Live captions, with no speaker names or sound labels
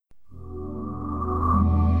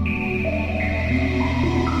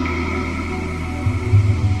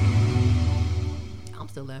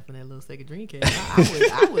Sega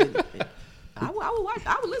Dreamcast,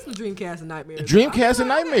 I would listen to Dreamcast and Nightmares. Dreamcast and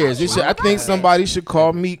Nightmares. I think somebody should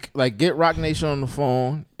call Meek, like get Rock Nation on the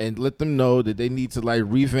phone and let them know that they need to like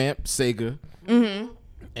revamp Sega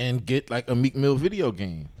and get like a Meek Mill video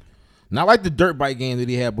game. Not like the dirt bike game that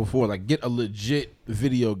he had before. Like get a legit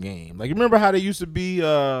video game. Like remember how they used to be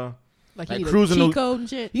like cruising cheat code and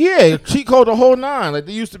shit. Yeah, cheat code the whole nine. Like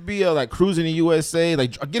they used to be like cruising in USA.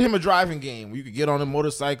 Like get him a driving game where you could get on a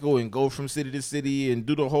motorcycle and go from city to city and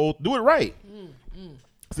do it right.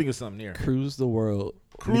 I think it's something there. Cruise the world.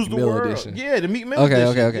 Cruise Meek the Mill world. edition. Yeah, the Meek Mill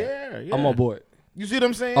edition. Okay. Yeah. I'm on board. You see what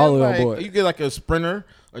I'm saying? All the way on Like, board. you get like a sprinter,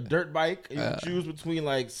 a dirt bike, and you can choose between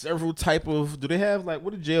like several type of. Do they have like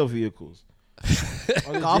what are jail vehicles?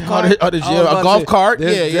 Golf cart. A golf cart.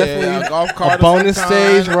 Yeah. A golf cart. A bonus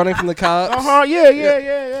stage running from the cops.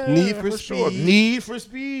 Yeah. Need for sure. Speed. Need for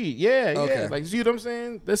Speed. Yeah. Okay. Like, see what I'm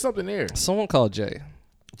saying? There's something there. Someone called Jay.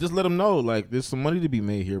 Just let them know, like, there's some money to be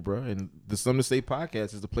made here, bro. And the Something to Say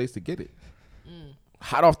podcast is the place to get it.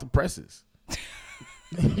 Hot off the presses.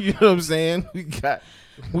 You know what I'm saying?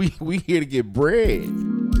 We here to get bread.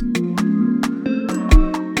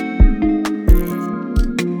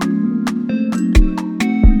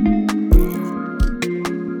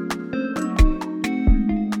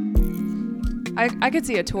 I could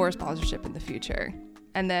see a tour sponsorship in the future.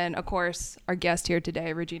 And then, of course, our guest here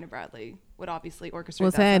today, Regina Bradley, would obviously orchestrate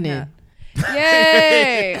What's that happening? somehow.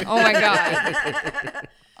 Yay! Oh, my God.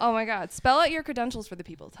 Oh, my God. Spell out your credentials for the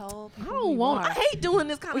people. Tell people who you are. I hate doing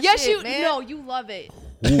this kind of Yes, shit, you. man. No, you love it.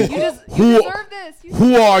 Who- You deserve this.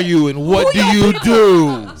 Who are you and what do you do?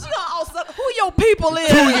 Who your people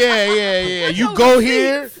is? Yeah. You go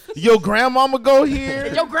here. Your grandmama go here.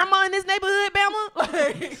 Is your grandma in this neighborhood,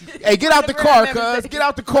 Bama? Hey, get out the car, cuz. Get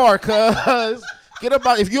out the car, cuz. Get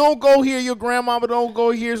about. If you don't go here, your grandmama don't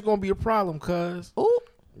go here. It's gonna be a problem, cuz. Ooh.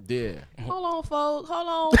 Yeah. Hold on, folks. Hold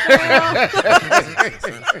on, fam.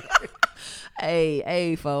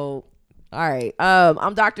 Hey, folks. All right.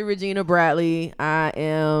 I'm Dr. Regina Bradley. I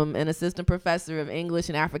am an assistant professor of English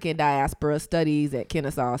and African Diaspora Studies at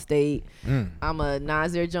Kennesaw State. I'm a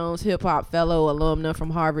Nasir Jones Hip Hop Fellow alumna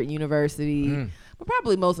from Harvard University. But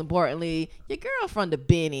probably most importantly, your girl from the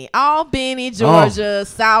Benny. All Benny, Georgia,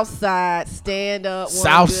 South Side, stand up, one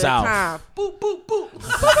South good South. time. Boop, boop, boop.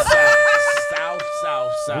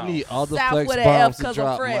 South. We need all the South flex with a bombs F to 'cause I'm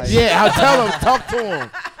drop. fresh. Mike. Yeah, I'll tell him.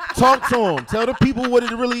 Talk to him. Tell the people what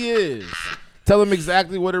it really is. Tell them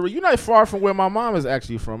exactly what it is. You're not far from where my mom is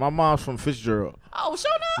actually from. My mom's from Fitzgerald. Oh,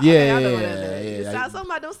 sure enough. Yeah, Okay, I know what that is. yeah. Something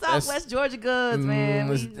about them Southwest Georgia goods,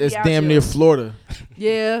 man. It's damn near Florida.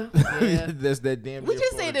 Yeah. That's that damn. We near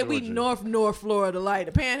just Florida, say that we Georgia. north Florida. Like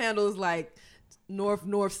the Panhandle is like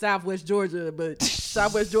north Southwest Georgia, but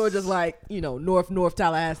Southwest Georgia's like north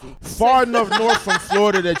Tallahassee. Far enough north from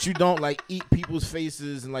Florida that you don't like eat people's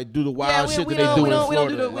faces and like do the wild shit that they do in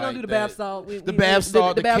Florida. We don't do the bath salt. The bath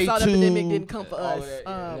salt, the bath K2, salt epidemic didn't come for all us. of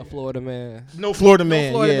that, No Florida man. No Florida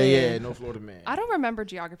man. Florida Yeah, man. no Florida man. I don't remember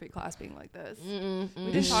geography class being like this. We It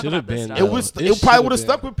didn't talk should have about this been. stuff. It probably would have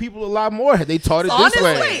stuck with people a lot more had they taught it Honestly,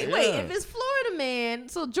 this way. wait. Yeah. If it's Florida man,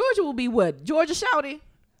 so Georgia will be what? Georgia Shouty?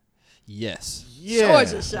 Yes. Yeah.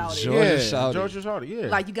 Georgia Shouty. Georgia Shouty. Georgia Shouty, yeah.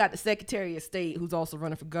 Like you got the Secretary of State who's also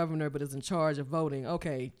running for governor but is in charge of voting.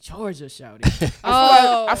 Okay, Georgia Shouty.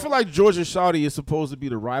 I feel like Georgia Shouty is supposed to be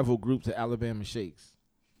the rival group to Alabama Shakes.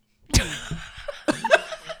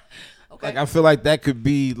 Okay. Like I feel like that could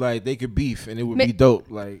be like they could beef and it would be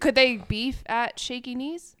dope. Like Could they beef at Shaky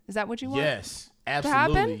Knees? Is that what you want? yes, happen?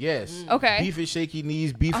 absolutely, yes. Okay. Beef at Shaky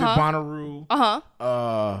Knees, beef at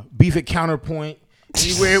Bonnaroo, beef at Counterpoint.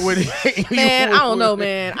 Anywhere with Man, I don't know,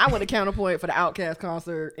 man. I went to Counterpoint for the Outkast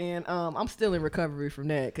concert, and I'm still in recovery from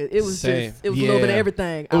that because it was Same. just a little bit of Yeah.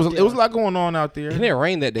 everything. It was a lot going on out there. And it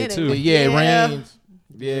rained that day It too. ain't- Yeah, it Yeah. rained.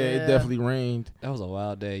 Yeah, it Yeah. definitely rained. That was a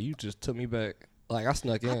wild day. You just took me back. Like I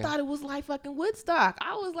snuck in. I thought it was like fucking Woodstock.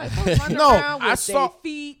 I was like, folks running No, around with I saw- their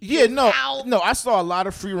feet. Yeah, out. no, I saw a lot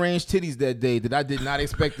of free range titties that day that I did not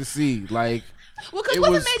expect to see. Like Well, because It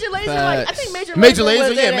wasn't was Major Lazer facts. like? I think Major Major Lazer Lazer,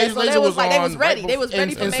 was yeah, in it, Major so Lazer they was like on. they was ready. right They was before-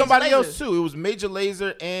 ready and, for and Major somebody Lazer. else too. It was Major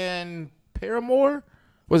Lazer and Paramore.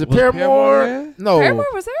 Was it Was Paramore? Paramore there? No, Paramore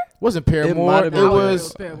was there? wasn't Paramore. might have It been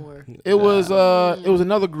was. Paramore. It was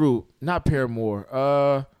another group, not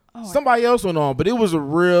Paramore. Somebody else went on, but it was a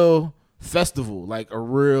real festival, like a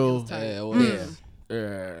real. Yeah, it was.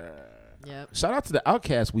 Yep. Shout out to the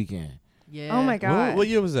Outkast weekend, Yeah. Oh my God. What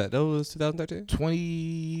year was that? That was 2013.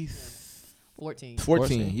 2014.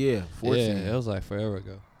 14. Yeah, 14. Yeah, it was like forever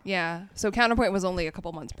ago. Yeah. So Counterpoint was only a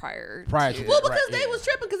couple months prior. Prior to Well, that, because right, they was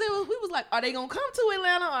tripping, because we was like, are they gonna come to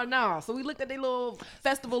Atlanta or no? So we looked at their little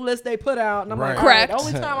festival list they put out, and I'm like, Right. all right, Correct. the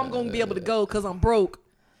only time I'm gonna be able to go because I'm broke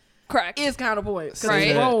Correct. is Counterpoint. 'Cause Right.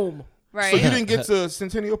 it's Rome. Right. So you didn't get to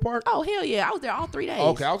Centennial Park? Oh hell yeah, I was there all 3 days.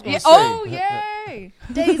 Okay, I was gonna Yeah. say. Oh, yay.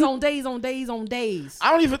 Days on days on days on days.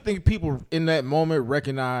 I don't even think people in that moment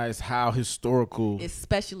recognize how historical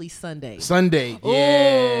Especially Sunday. Sunday.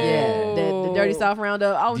 Yeah, Yeah. the Dirty South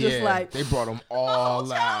Roundup. I was just Yeah, like, they brought them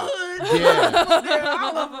all out. childhood.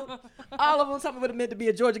 Yeah. all of them something would have meant to be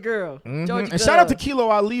a Georgia girl. Georgia And shout out to girl. Kilo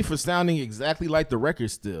Ali for sounding exactly like the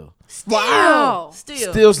record still. Wow.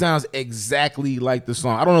 Still. Sounds exactly like the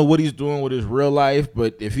song. I don't know what he's doing with his real life,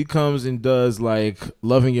 but if he comes and does like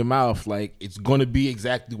Love in Your Mouth, like it's gonna be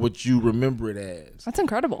exactly what you remember it as. That's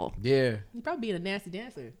incredible. Yeah. He probably being a nasty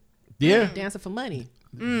dancer. Yeah. Dancing for money.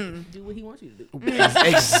 Do what he wants you to do.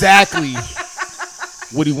 Exactly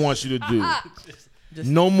what he wants you to do.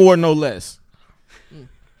 No more, no less.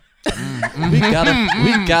 We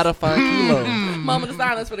gotta find Kilo. Moment of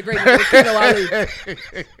silence for the great Kilo Ali.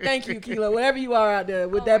 Thank you, Kilo. Whatever you are out there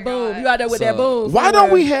with that my boom. God. You out there with that boom. Why don't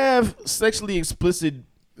somewhere. we have sexually explicit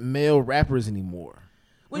male rappers anymore?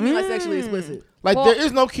 What do you mean like sexually explicit? Like Well- there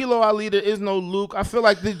is no Kilo Ali, there is no Luke. I feel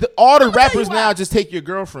like all the tell you rappers why. now just take your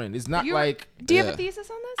girlfriend. It's not like Do you have Yeah. a thesis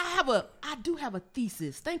on this? I do have a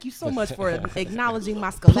thesis. Thank you so much for acknowledging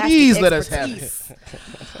my scholastic Please let us have expertise.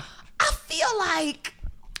 I feel like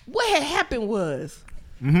what had happened was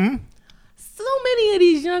Mm-hmm. so many of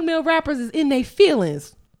these young male rappers is in their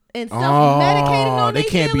feelings and self-medicating on they their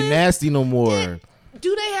can't be feelings. nasty no more.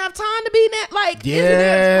 Do they have time to be like?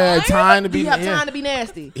 Yeah, is there time to be Do you have yeah. time to be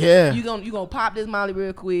nasty? Yeah. You gonna pop this Molly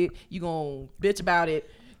real quick. You gonna bitch about it.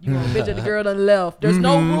 You gonna bitch at the girl done left. There's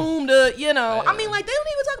no room to I mean, like they don't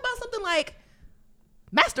even talk about something like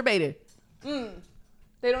masturbating.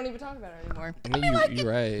 They don't even talk about it anymore. I mean, like,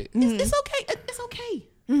 you're right. It's okay. It's okay.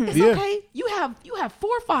 It's Yeah. okay. You have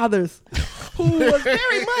forefathers who was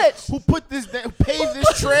very much. Who put this paved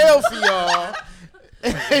this trail for y'all?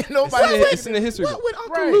 Ain't nobody. It's in the history What book. would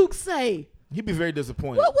Uncle Right. Luke say? He'd be very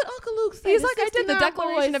disappointed. What would Uncle Luke say? He's The like, I did the 69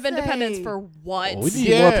 Declaration boys of Independence say? for what? We need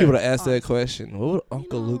Yeah. more people to ask that question. What would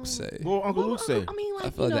Uncle Luke say? What would Uncle Luke say? I mean, like, I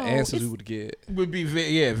feel like the answers we would get. Would be very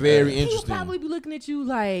he would interesting. probably be looking at you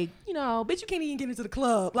like, bitch, you can't even get into the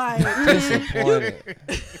club. Like, Disappointed.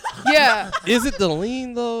 Yeah. Is it the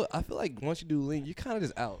lean though? I feel like once you do lean, you're kind of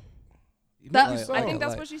just out. That, Like, I think that's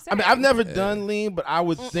like- what she said. I mean, I've never done lean, but I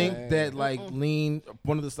would think Mm-mm. that like lean,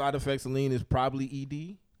 one of the side effects of lean is probably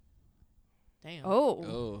ED. damn.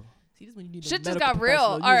 Oh. See, this is when you need a Shit just medical got real.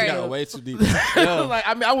 professional. All You right. gotta- Got way too deep. Like,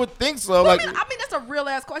 I mean, I would think so. Well, Like, I mean, that's a real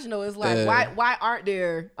ass question though. It's like, Yeah. why aren't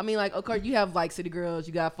there? I mean, like, of course, you have like city girls.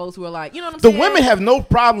 You got folks who are like, you know what I'm the saying? women have no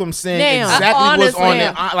problem saying Now, exactly what's on honestly.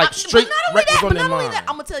 their like straight But not only records that, on but their not only mind. that,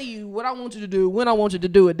 I'm gonna tell you what I want you to do when I want you to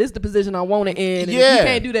do it. This is the position I want it in. And if Yeah. you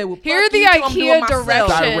can't do that. Well, Here are fuck the you, so I'm doing IKEA myself.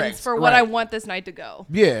 directions Direct, for what right. I want this night to go.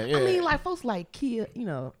 Yeah, yeah. I mean, like folks like Kia,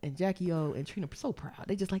 and Jackie O and Trina are so proud.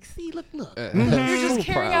 They just like, see, look. You're just So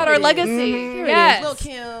carrying proud. out our legacy. Here it Yes. is, Lil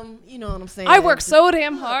Kim. You know what I'm saying? I work so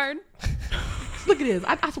damn hard. Look at this.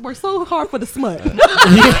 I work so hard for the smut.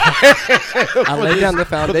 I lay down the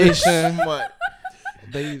foundation. But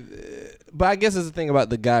But I guess that's the thing about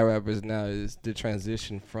the guy rappers now is the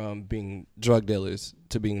transition from being drug dealers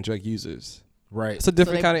to being drug users. right. It's a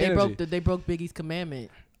different kind of they energy. they broke Biggie's commandment.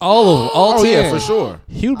 All of them. All Oh 10. yeah, for sure.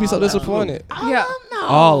 He would be so disappointed. Yeah. No.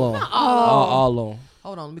 All of them. all All of them.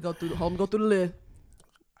 Hold on, let me go through. Let me go through the list.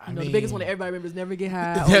 You know, the mean- biggest one that everybody remembers: Never Get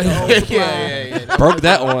High. Yeah, On Your Own yeah, Supply. yeah. Broke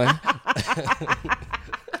that one.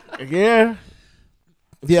 Yeah.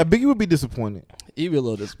 Yeah, Biggie would be disappointed. He'd be a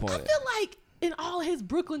little I disappointed. feel like in all his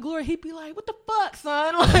Brooklyn glory, he'd be like, "What the fuck,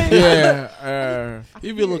 son?" Like, Yeah.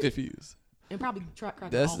 He'd be a little confused. and probably crack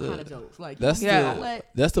That's all the- kind of jokes. Like, That's Yeah. the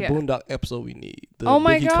that's the Yeah. Boondock episode we need. The Oh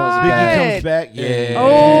my Biggie God. Biggie Comes comes back. Yeah.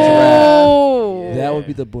 Oh. back. That would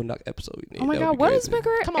be the Boondock episode we need. Oh my That God. would be What is crazy.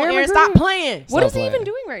 Bigger? come on, Aaron, stop playing. What Stop is he even playing.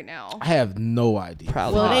 doing right now? I have no idea.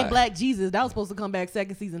 Probably. Well, it ain't not. Black Jesus. That was supposed to come back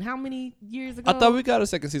second season. How many years ago? I thought we got a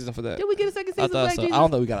second season for that. did we get a second I season of thought Black so. Jesus? I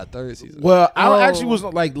don't think we got a third season. Well, I Oh. actually was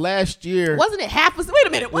like last year. Wasn't it half a? Wait a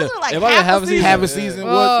minute. Wasn't Yeah. it like It might half, have a a season? season. Have a Yeah.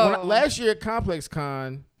 season. Oh. Last year at Complex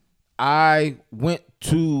Con, I went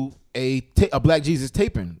to a Black Jesus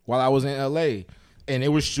taping while I was in LA, and they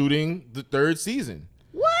were shooting the third season.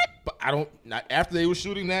 What? But after they were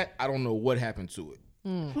shooting that, I don't know what happened to it. It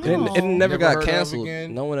never Never got heard of canceled.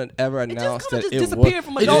 again. No one had ever It announced just kind that of it just was. disappeared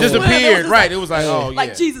from It Adult just Swim. disappeared, was right? It was like, oh yeah,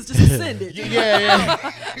 like Jesus just ascended.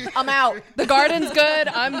 yeah. I'm out. The garden's good.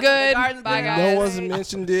 I'm good. garden's Bye, good. guys. No one's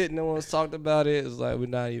mentioned it. No one's talked about it. It's like we're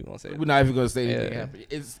not even gonna say it. We're not even gonna say anything Yeah. happened.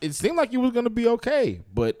 It seemed like it was gonna be okay,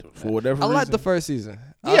 but for whatever I reason, liked the first season.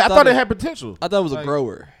 I thought it had potential. I thought it was a Like,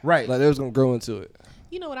 grower. right. Like they was gonna grow into it.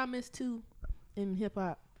 You know what I miss too in hip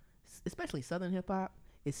hop, especially Southern hip hop,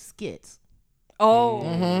 is skits.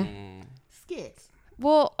 Oh. Skits.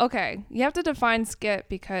 Well, okay. You have to define skit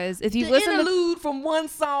because if you The listen to interlude from one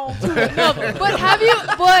song to another. but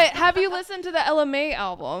have you listened to the LMA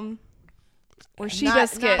album where she does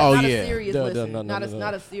skits? Oh, not yeah. A serious No, listen. no, not no.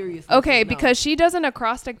 a serious. Okay, listen, no. because she does an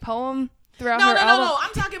acrostic poem throughout No, her no, no, album. no.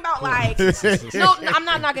 I'm talking about like. No, I'm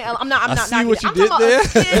not knocking. I'm not see knocking. what you I'm did talking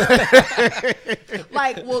about a skit.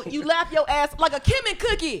 Like, well, you laugh your ass like a Kim and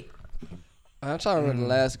Cookie. I'm trying to remember the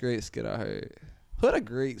last great skit I heard. Who had a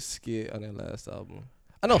great skit on that last album?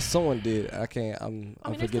 I know someone did. I can't. I'm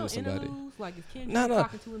forgetting somebody. Interludes. Like if Kendrick No, no.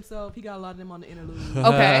 talking to himself, he got a lot of them on the interlude.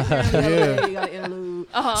 Okay. Yeah. You got an interlude.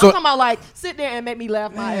 Uh-huh. I'm So- talking about like sit there and make me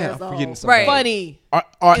laugh my Man, ass I'm off. forgetting somebody. Right. Funny.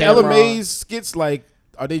 Are Cameron. LMA's skits like?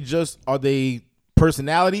 Are they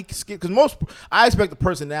personality skits? Because I expect the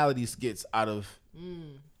personality skits out of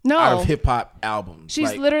No. hip hop albums. She's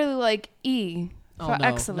Like, literally like E Oh, for no,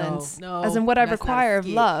 excellence, no, as in what I that's not a require of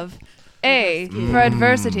skit. love. A for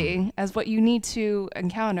adversity, as what you need to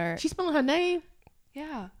encounter. She's spelling her name.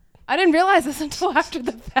 Yeah. I didn't realize this until after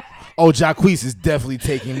the fact. oh, Jacquees is definitely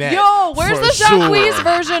taking that. Yo, where's for the sure. Jacquees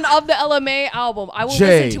version of the LMA album? I will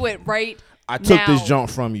Jay, listen to it right I took now. this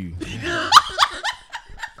jump from you.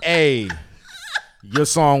 A, your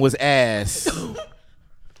song was ass.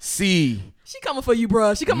 C, She coming for you,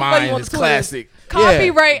 bro. She coming for you mine on is the Twitter. classic.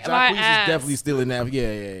 Copyright my Jacquees ass. is definitely stealing that.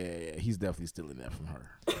 Yeah. He's definitely stealing that from her.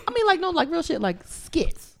 I mean, like no, like real shit, like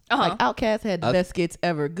skits. Uh-huh. Like Outkast had the best skits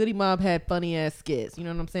ever. Goody Mob had funny ass skits. You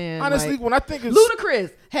know what I'm saying? Honestly, like, when I think it's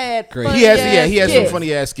Ludacris had Great. funny he has ass some skits.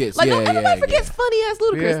 funny ass skits. Like yeah, everybody yeah, forgets funny ass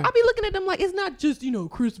Ludacris. Yeah. I be looking at them like it's not just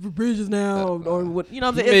Christopher Bridges now or what? You know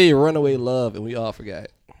what He I'm saying? made Runaway Love, and we all forgot.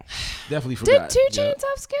 Definitely Did forgot. 2 Yeah. Chainz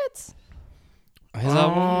have skits? His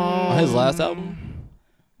album? On his last album?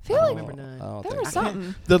 I feel like remember none. I don't there think was so.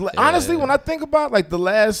 something. Honestly, when I think about like the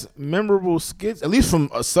last memorable skits, at least from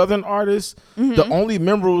a Southern artist, the only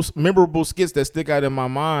memorable skits that stick out in my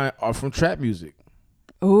mind are from trap music.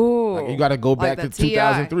 Ooh. Like you got to go back the to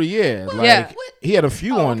T.I. 2003. Yeah, like Yeah. he had a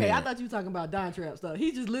few Oh, on okay, there. I thought you were talking about Don Trap stuff.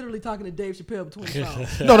 He's just literally talking to Dave Chappelle between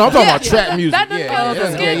songs. No, I'm talking about trap music. That doesn't count as a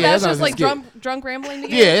that's- skit. yeah, That's not just a like skit. drunk rambling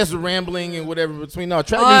together. Yeah, it's rambling and whatever between. No,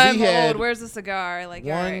 trap I'm music. He had old. Where's the cigar? Like, all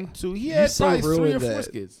one, right. two. He You had so probably 3 or ruined 4 that.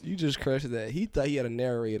 skits. You just crushed that. He thought he had a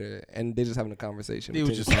narrator, and they just having a conversation. They were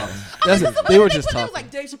between just the talking. songs. That's it. They were just It was talking.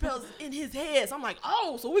 like Dave Chappelle's in his head. So I'm like,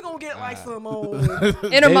 oh, so we're gonna get like some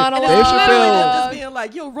Inner monologue. Dave Chappelle- literally them just being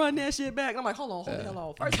like, yo, run that shit back. And I'm like, hold the hell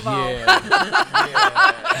on. First of all,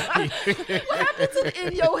 what happened to the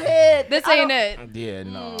in your head? This I ain't don't- it. Yeah,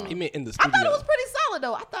 no. He meant in the I studio. thought it was pretty solid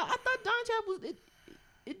though. I thought Don Trap was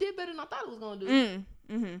it did better than I thought it was gonna do.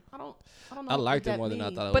 I don't know. I liked what it more that than I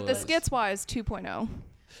means. thought it But was. the skits wise 2.0. Ain't no skits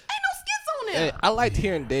on there. Hey, I liked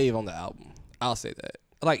hearing Dave on the album. I'll say that.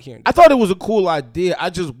 I like hearing I Dave. thought it was a cool idea. I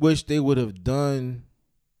just wish they would have done,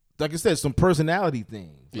 like I said, some personality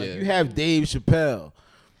things. Like Yeah. you have Dave Chappelle.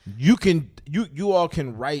 You all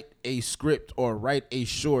can write a script or write a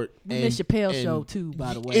short. We miss Chappelle show too,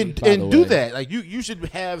 by the way. And, By the and do way. that. Like you should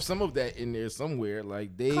have some of that in there somewhere.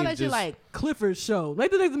 Like Dave Call that shit just like Clifford's show.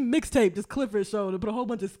 Like there's a mixtape, just Clifford's show, to put a whole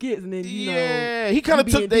bunch of skits and then yeah. He kind of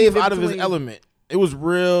you took being Dave deep in out of his between. element. It was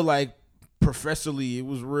real like professorly. It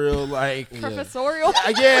was real like. Professorial.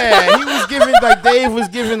 Yeah, he was giving like Dave was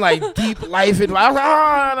giving like deep life advice. I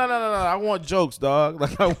was like, no. I want jokes, dog.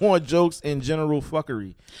 Like I want jokes and general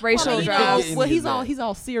fuckery. Racial Well, dramas. Yeah. well, Get that. he's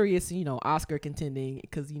all serious, Oscar contending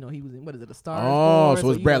because he was in what is it, a Star? Oh, Wars, so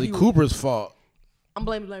it's Bradley he was- Cooper's fault. I'm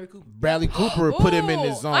blaming Larry Cooper. Bradley Cooper put him in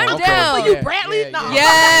his Ooh, zone. I'm Okay. down. For you, Bradley? No.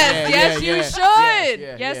 Yes, you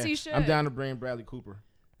should. Yes, you should. I'm down to bring Bradley Cooper.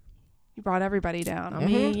 You brought everybody down. I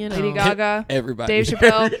mean, Lady Gaga, Everybody. Dave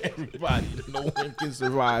Chappelle. Everybody, no one can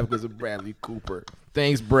survive because of Bradley Cooper.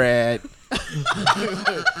 Thanks, Brad.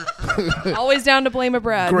 Always down to blame a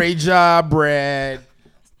Brad. Great job, Brad.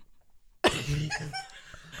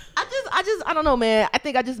 I don't know, man. I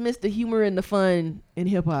think I just missed the humor and the fun in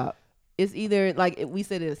hip hop. It's either like we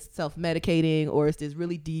said it's self-medicating or it's this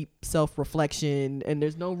really deep self-reflection, and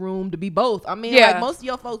there's no room to be both. I mean, Yeah. like most of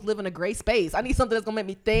your folks live in a great space. I need something that's gonna make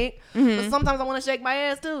me think, but sometimes I want to shake my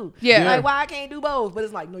ass too. Yeah. Like why I can't do both? But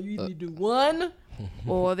it's like no, you either do one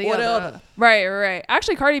or the Or the other. other. Right.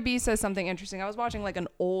 Actually, Cardi B says something interesting. I was watching like an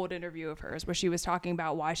old interview of hers where she was talking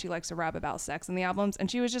about why she likes to rap about sex in the albums, and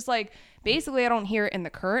she was just like, basically, I don't hear it in the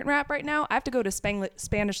current rap right now. I have to go to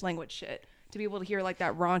Spanish language shit to be able to hear like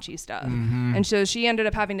that raunchy stuff. And so she ended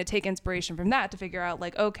up having to take inspiration from that to figure out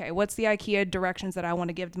like, okay, what's the IKEA directions that I want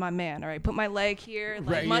to give to my man? All right, put my leg here, like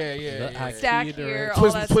Right, my yeah. stack IKEA here,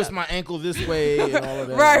 all that Twist stuff. my ankle this way and all of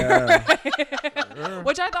that. Right.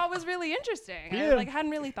 Which I thought was really interesting. Yeah. I like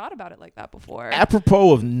hadn't really thought about it like that before.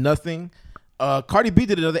 Apropos of nothing, Cardi B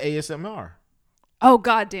did another ASMR. Oh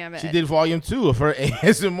God damn it. She did volume 2 of her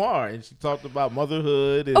ASMR, and she talked about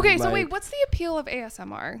motherhood. And Okay, so like, wait, what's the appeal of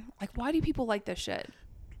ASMR? Like, why do people like this shit?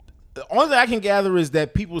 the only thing I can gather is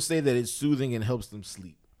that people say that it's soothing and helps them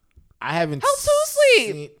sleep. I haven't Helps who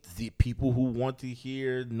sleep? seen the people who want to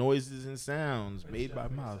hear noises and sounds made by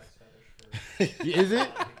mouth. Is it?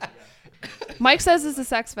 Mike says it's a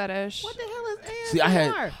sex fetish. What the hell is ASMR? See, I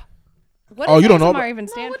had- What Oh, does you don't know ASMR about- even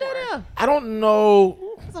stand what for? that is? I don't know.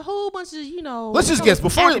 It's a whole bunch of, Let's just guess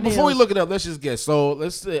before we acronyms. look it up. Let's just guess. So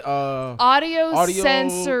let's say Audio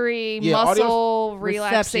sensory yeah, audio muscle reception.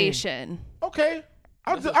 relaxation. okay.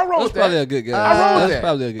 I'll roll That's with probably that. a good guess. I'll roll with That's that.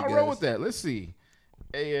 probably a good I'll guess. roll with that. Let's see.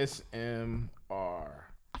 ASMR.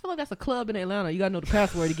 I feel like that's a club in Atlanta. You gotta know the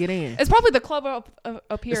password to get in. It's probably the club up here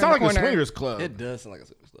It in sounds the like a corner. swingers club. It does sound like a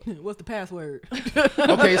super stuff. What's the password?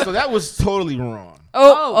 Okay, so that was totally wrong.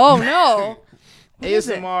 Oh no.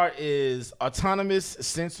 ASMR is autonomous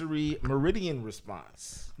sensory meridian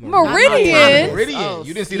response. Meridian? Meridian. Oh,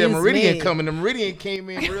 You didn't see that excuse meridian me. coming. The meridian came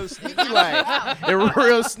in real sneaky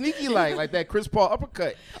like that Chris Paul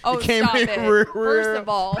uppercut. Oh, it came stop in it. real, First of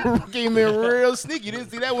all. came in real sneaky. You didn't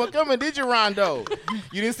see that one coming, did you, Rondo?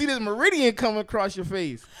 You didn't see this meridian coming across your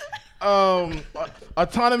face.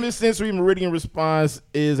 Autonomous sensory meridian response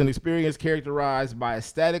is an experience characterized by a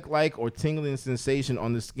static-like or tingling sensation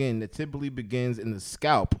on the skin that typically begins in the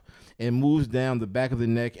scalp and moves down the back of the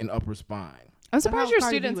neck and upper spine. I'm surprised how's your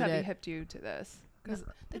Cardi B students with haven't that? hipped you to this. Because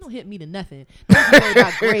they don't hit me to nothing. They don't worry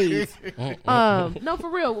about grades. No, for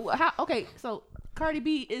real. Okay, so Cardi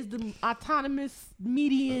B is the autonomous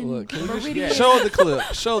median Look, can you just meridian. show the clip.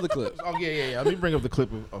 Show the clip. Oh yeah. Let me bring up the clip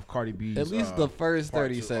of Cardi B's. At least the first part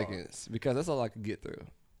 30 two. seconds, because that's all I could get through.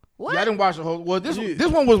 What? Yeah, I didn't watch the whole. Well, this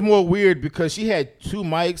one was more weird because she had 2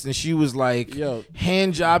 mics and she was like Yo.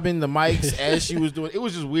 hand jobbing the mics as she was doing. It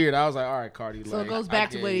was just weird. I was like, all right, Cardi. So like, it goes I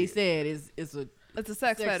back to get what he it. said. It's a It's a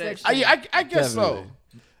sex Sex fetish. section. I guess Definitely.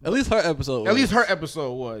 so. At least her episode. At was. least her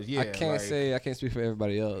episode was. Yeah, I can't like- say I can't speak for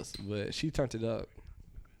everybody else, but she turned it up.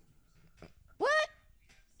 what?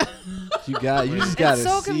 You just gotta It's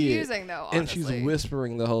so see confusing it. though. And she's honestly.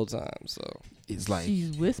 whispering the whole time. So It's like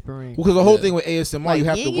She's whispering. because the whole Yeah. thing with ASMR, Like you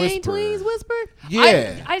have to Yin Yang whisper. Twins whisper?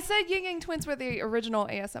 Yeah, I said Ying Yang Twins were the original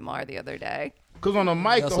ASMR the other day. because on the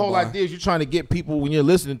mic, That's the a whole bar. idea is you're trying to get people when you're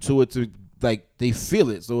listening to it to like they feel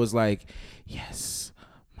it. So it's like, yes,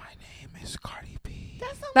 my name is Cardi B.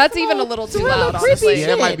 That's even a little too It's real loud, creepy honestly. Yeah, shit.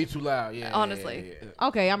 that might be too loud. Yeah, Honestly. yeah.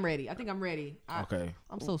 Okay, I'm ready. I think I'm ready. Okay.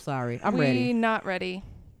 I'm so sorry. I'm We ready. not ready.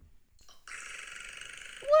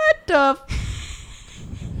 What the?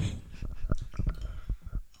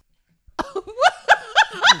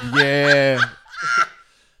 Yeah.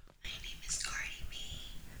 My name is Cardi B,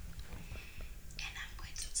 and I'm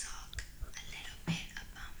going to talk a little bit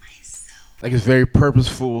about myself, Like it's very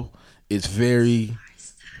purposeful. It's very my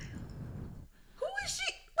style. Who is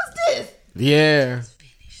she? What's this? yeah.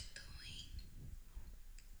 Finished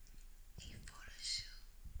doing a photo shoot.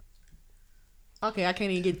 Okay, I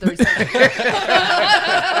can't even get 30 seconds.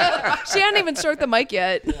 She hadn't even stroked the mic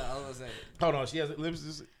yet. Hold on, she has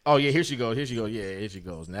lips. Oh yeah, here she goes. Here she goes. Yeah, here she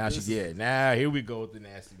goes. Now she Now here we go with the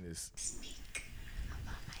nastiness. Speak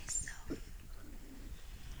about myself.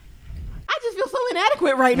 I just feel so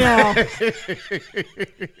inadequate right now.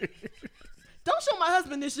 Don't show my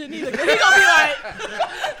husband this shit neither. 'Cause he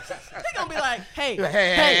gonna be like, hey,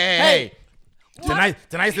 Hey.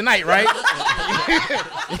 Tonight's the night, right?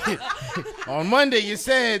 On Monday you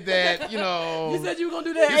said that, You said you were gonna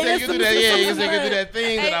do that. you said you do that, yeah, you said you could do that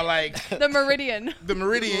thing that I like. The Meridian. The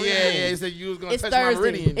meridian, yeah. You said you was gonna It's touch my Thursday.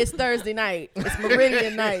 meridian. It's Thursday night. It's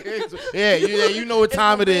Meridian night. yeah, you know what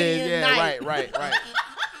time it is. meridian Yeah, night. right.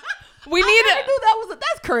 We I need never knew that was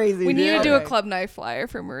that's crazy. We need dude. to do a Okay. club night flyer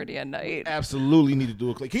for Meridian night. Absolutely need to do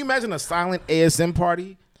a click. Can you imagine a silent ASM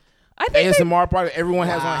party? I think ASMR party. Everyone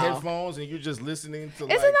has on Wow. headphones and you're just listening to. isn't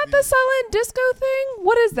that the silent disco thing?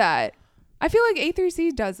 What is that? I feel like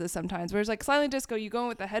A3C does this sometimes, where it's like silent disco. You go in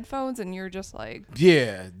with the headphones and you're just like,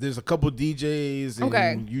 Yeah, there's a couple DJs and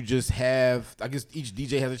Okay. you just have. I guess each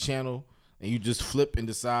DJ has a channel and you just flip and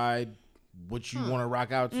decide what you want to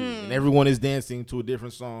rock out to, and everyone is dancing to a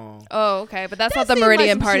different song. Oh, okay, but that's not That the seems like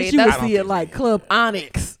Meridian some party. shit you would That's, don't see at think like Club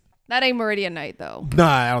Onyx. that ain't Meridian night though. Nah,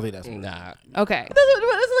 I don't think that's what Nah. Okay. That's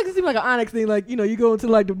like it seems like an Onyx thing. Like you go into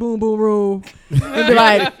like the boom boom room and be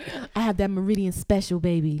like, I have that Meridian special,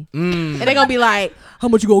 baby, and they gonna be like, how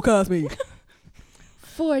much you gonna cost me?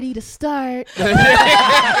 40 to start. Well, you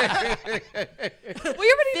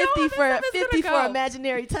already know 50 how for this is 50 gonna for go.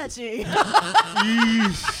 imaginary touching.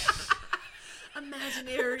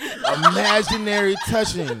 Imaginary. Imaginary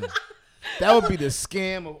touching. That would be the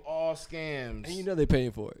scam of all scams. And you know they're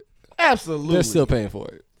paying for it. Absolutely. They're still paying for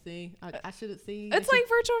it. See, I should have seen. It's like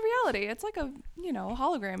virtual reality. It's like a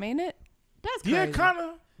hologram, ain't it? that's crazy. Yeah, kind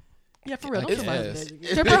of. Yeah, for real. Don't It's- tell me yes. that.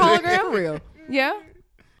 Stripper hologram. For real. Yeah.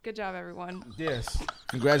 Good job, everyone. Yes.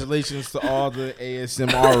 Congratulations to all the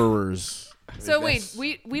ASMRers. So wait,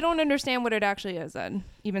 we don't understand what it actually is then,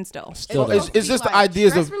 even still. Still, it's just the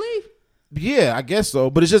ideas stress of relief. yeah, I guess so.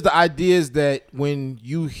 But it's just the ideas that when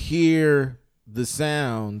you hear the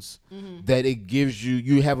sounds, that it gives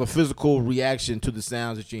you have a physical reaction to the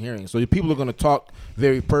sounds that you're hearing. So people are going to talk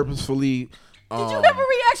very purposefully. Did you have a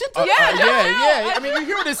reaction to that? Yeah. I mean, you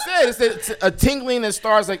hear what it said. It's a tingling that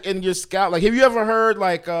starts like in your scalp. Like, have you ever heard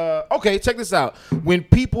like, okay, check this out. When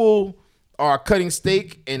people are cutting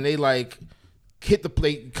steak and they like hit the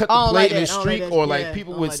plate, cut the Oh, plate like in a that. Oh, streak, like that. or like Yeah.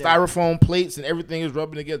 people Oh, with like that. styrofoam plates and everything is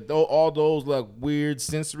rubbing together. All those like weird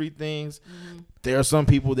sensory things. There are some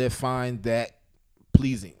people that find that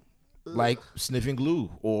pleasing, like sniffing glue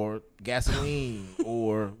or gasoline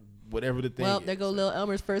or whatever the thing. Well, is. there go Lil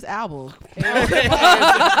Elmer's first album.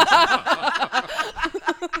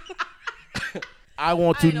 I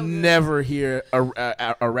want to never hear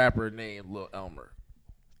a rapper named Lil Elmer.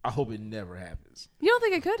 I hope it never happens. You don't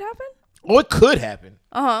think it could happen? Oh, it could happen.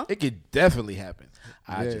 Uh-huh. It could definitely happen.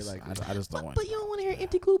 I Very just likely. I just don't want But you don't want to hear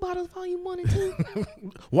Empty Glue Bottles Volume 1 and 2?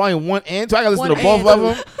 Volume 1 and 2. I gotta listen One to both and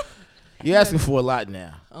of two. them. You're asking for a lot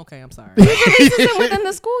now. Okay, I'm sorry. This is within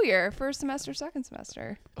the school year, first semester, second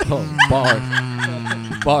semester. Oh,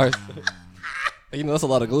 bars. Bars. You know, that's a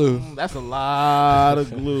lot of glue. That's a lot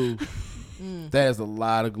of glue. That is a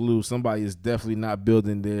lot of glue. Somebody is definitely not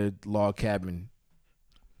building their log cabin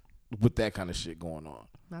with that kind of shit going on.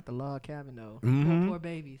 Not the log cabin, though. Mhm. Poor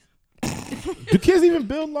babies. Do kids even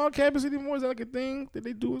build log cabins anymore? Is that like a thing that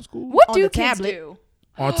they do in school? What On do the kids tablet. do?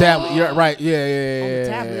 On tablet, you're right. Yeah. On the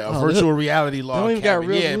tablet. A Oh, virtual reality log don't even got cabin.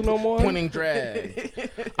 real Yeah, glue no more? pointing drag.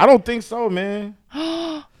 I don't think so, man.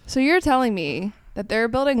 So you're telling me that they're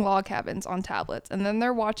building log cabins on tablets, and then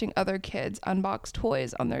they're watching other kids unbox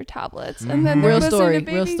toys on their tablets, and then they're Real listening story. to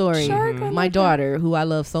Baby Real story. Shark on My their daughter, who I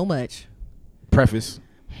love so much, Preface.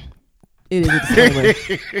 it is a disclaimer.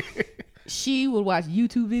 She would watch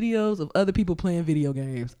YouTube videos of other people playing video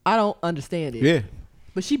games. I don't understand it. Yeah.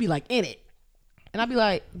 But she'd be like in it. And I'd be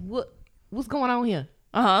like, what's going on here?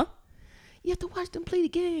 Uh-huh. You have to watch them play the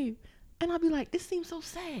game. And I'd be like, this seems so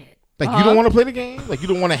sad. Like you don't want to play the game? Like you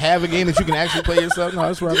don't want to have a game that you can actually play yourself? No,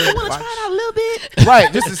 that's right. I want to try it out a little bit.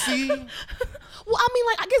 Right, just to see. Well, I mean,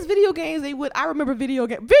 like, I guess video games, they would. I remember video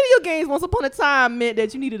games once upon a time meant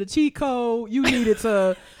that you needed a cheat code. You needed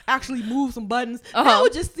to actually move some buttons. That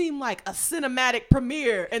would just seem like a cinematic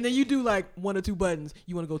premiere. And then you do like one or two buttons.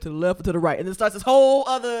 You want to go to the left or to the right. And then it starts this whole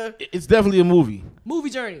other It's definitely a movie. movie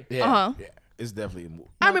journey. Yeah. Uh-huh. Yeah. It's definitely a movie.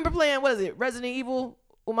 I remember playing, what is it, Resident Evil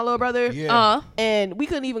with my little brother. Yeah. Uh-huh. And we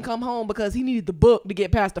couldn't even come home because he needed the book to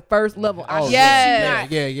get past the first level. I shit you yeah.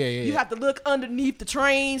 not. Yeah. You have to look underneath the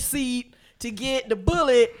train seat to get the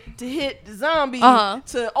bullet to hit the zombie,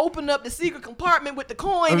 to open up the secret compartment with the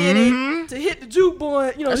coin in it, to hit the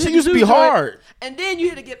jukebox. You know, That hit shit the used to be juke joint. hard. And then you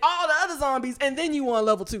had to get all the other zombies, and then you on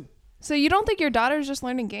level 2. So you don't think your daughter's just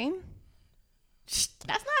learning game? That's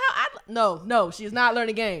not how I. No, she is not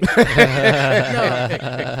learning games. no.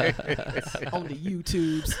 On the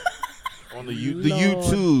YouTubes. On the Lord.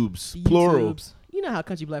 YouTubes, The plural. YouTubes. You know how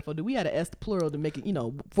country black folk do. We had to S the plural to make it,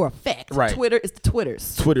 for a fact. Right. Twitter is the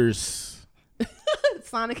Twitters. Twitters.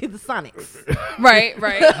 Sonic is the Sonics. Right.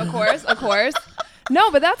 Of course.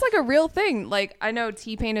 No, but that's like a real thing. Like, I know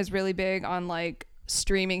T-Pain is really big on like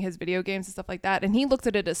streaming his video games and stuff like that, and he looks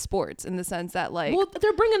at it as sports in the sense that like, Well,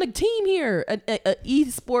 they're bringing a team here, a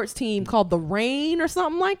esports team called the Rain or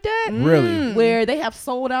something like that. Really? Where they have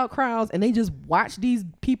sold out crowds and they just watch these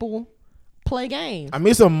people play games. I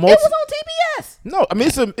mean, it's a It was on TBS. No, I mean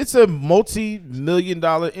it's a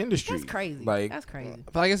multi-million-dollar industry. That's crazy. Like That's crazy.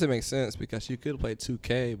 But I guess it makes sense because you could play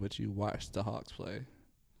 2K, but you watch the Hawks play.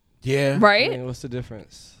 yeah, I right? mean, what's the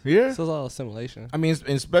difference? Yeah. So it's all assimilation. I mean,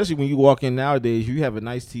 especially when you walk in nowadays, you have a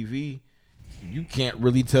nice TV, you can't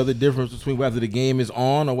really tell the difference between whether the game is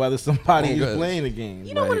on or whether somebody is playing the game.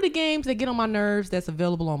 You know, one of the games that get on my nerves that's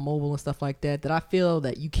available on mobile and stuff like that I feel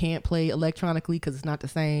that you can't play electronically because it's not the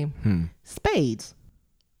same. Spades.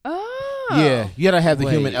 Oh. Yeah, you gotta have the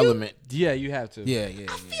human element. Yeah, you have to. Yeah.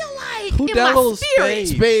 I feel like Who in my downloads spirit,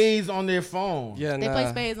 Spades on their phone. Yeah, they play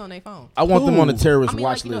spades on their phone. I want them on the terrorist I mean,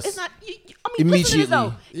 watch like, list. it's not. I mean, listen to this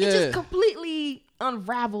though. Yeah. It just completely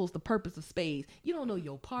unravels the purpose of spades. You don't know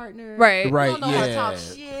your partner, Right. You Right, don't know how to yeah. talk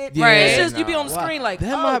shit. Yeah, It's just you be nah. on the screen like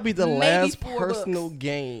that oh, might be the maybe last $4. personal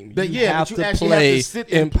game But you have but to actually play have to sit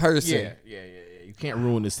in person. Yeah. You can't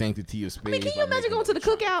ruin the sanctity of spades. I mean, can you by imagine making going to the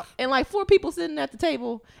it cookout and like 4 people sitting at the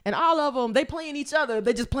table and all of them they playing each other?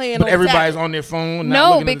 They just playing. But on everybody's tablet. on their phone. not No,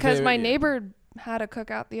 looking at the because table. my Yeah. neighbor had a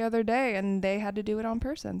cookout the other day and they had to do it on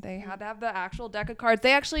person. They had to have the actual deck of cards.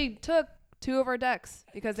 They actually took 2 of our decks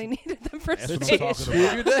because they needed them for That's what I'm stage. talking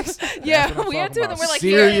about. Your decks? Yeah, what I'm we had 2 of them. We're like,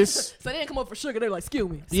 Serious? So they didn't come up for sugar. They were like, "Excuse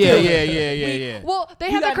me." Yeah. here. Well, they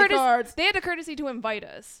You had the got any courtesy. cards? They had the courtesy to invite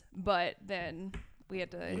us, but then we had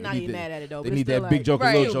to. I'm not need even the- mad at it though. they but need it's still that big like, joker,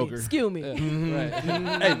 right, little joker. Excuse me. Right.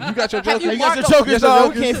 Hey, you got your jokers? you You got marked your up- chokers, Get your dog. We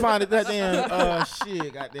jokers. can't find it. Goddamn.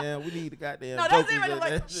 Shit. Goddamn. We need the goddamn. No, that's it. jokers. Right? Like,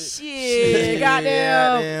 That's it. shit,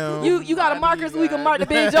 goddamn. Goddamn. You got a I marker need so we can that. mark the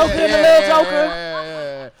big joker and the little joker.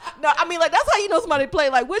 Yeah. No, I mean like that's how you know somebody play.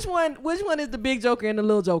 Like which one is the big joker and the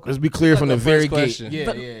little joker? Let's be clear from the the very first gate.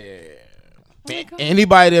 question. Yeah.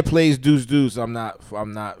 Anybody that plays deuce deuce, I'm not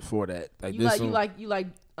for that. Like You this. like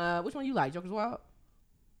which one you like? Joker's Wild.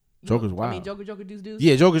 Joker's I Wild. mean Joker deuce deuce.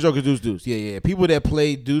 Yeah, Joker, deuce, deuce. Yeah. People that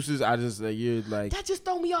play deuces, I just you're like, That just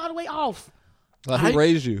throw me all the way off. Like, who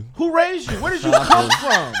raised you? who raised you? Where did you come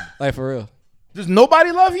from? Like, for real. Does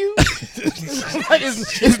nobody love you? Like,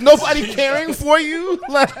 is nobody caring for you?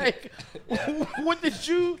 Like, what did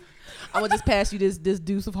you? I'm gonna just pass you this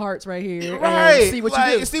deuce of hearts right here. Right. And see what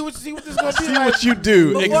like, you do. See what this is gonna be. See like. what you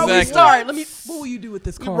do. Before we Exactly. start, what will you do with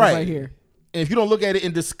this card Right. right here? And if you don't look at it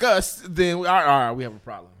in disgust, then all right, we have a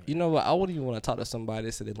problem. You know what? I wouldn't even want to talk to somebody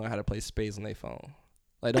that said they learn how to play spades on their phone.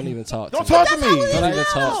 Like, don't even talk Don't to me. talk to me. Don't even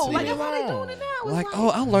talk to Like me. that's how they doing it now. It's Like, oh,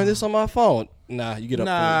 I learned this on my phone. Nah, you get up.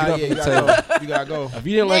 Nah, Get up yeah, from you the table. gotta go. You gotta go. If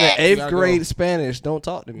you didn't learn the You 8th gotta grade go. Spanish, don't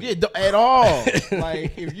talk to me. Yeah, at all.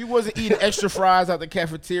 Like if you wasn't eating extra fries out the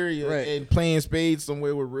cafeteria Right. and playing spades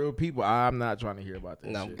somewhere with real people, I'm not trying to hear about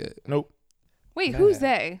that. No, I'm shit. good. Nope. Wait, Nah. who's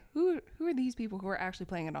they? Who are these people who are actually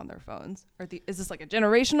playing it on their phones? Is this like a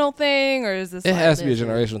generational thing, or is this? It like, has to be a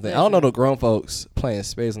generational thing. I don't know the grown folks playing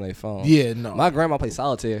spades on their phone. Yeah, no. My grandma plays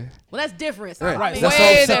solitaire. Well, that's different. Right. I mean, That's, Way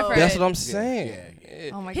what I'm saying. different. That's what I'm saying. Yeah.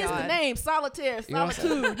 Oh my Here's god. the name: Solitaire, You know what I'm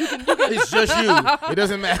Solitude. You can It's just you. It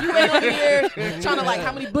doesn't matter. you ain't on here trying to like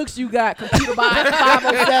how many books you got. Computer bot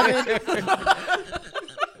 507.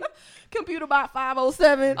 Computer bot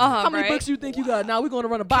 507. How many right. books you think you got? Now we're going to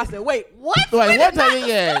run a box. And wait, what? Like one time,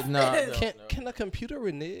 yeah, no. Can a computer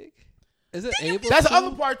renege? Is it able? That's to? the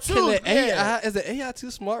other part too. Can the Yeah. AI, is the AI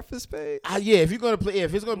too smart for spades? Yeah, if you're gonna play,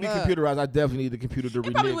 if it's gonna be Nah. computerized, I definitely need the computer to They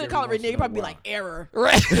renege. probably wouldn't call it every renege. once Probably in be a like error.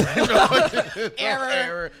 Right.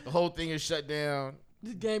 Error. The whole thing is shut down.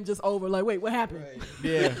 This game just over. Like, wait, what happened?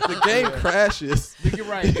 Yeah, The game crashes. you're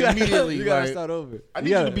right. Immediately, You gotta like, start over. I need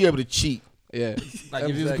you to be able to cheat. Yeah. Like if the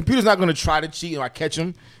Exactly. computer's not gonna try to cheat and I catch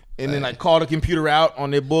them, and then like call the computer out on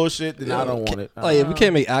their bullshit, then I don't want it. Like, if we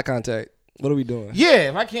can't make eye contact, what are we doing? Yeah,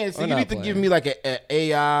 if I can't see, We're you not need to give playing. me like a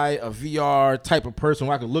AI, a VR type of person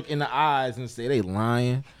where I can look in the eyes and say they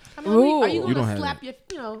lying I mean, are you Ooh. You going don't to have slap your,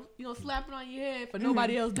 you gonna slap it on your head for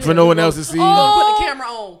nobody else? for no one else to see. You gonna put the camera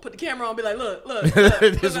on. Put the camera on. Be like, look. This look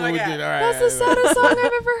is what what I we got. did. All right. That's the saddest song I've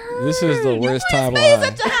ever heard. This is the worst Spades timeline.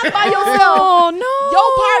 at your house by yourself. Oh no. Your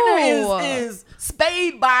partner is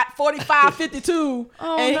Spade Bot 4552,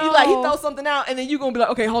 Oh, and no. he throws something out, and then you gonna be like,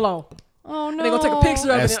 okay, hold on. Oh no. And they gonna take a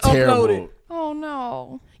picture of That's it and upload terrible. it. Oh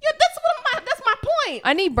no. Yeah, that's my point.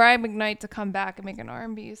 I need Brian McKnight to come back and make an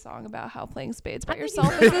R&B song about how playing spades by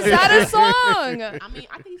yourself is the saddest song. I mean,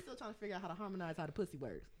 I think he's still trying to figure out how to harmonize how the pussy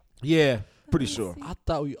works. Yeah, pretty sure. I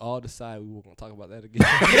thought we all decided we were gonna talk about that again.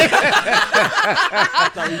 I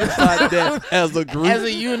thought we decided that as a group, As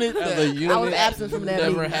a unit, as a unit. I was absent from that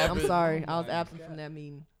Never meeting. happened. I'm sorry. I was absent from that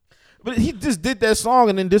meeting. but he just did that song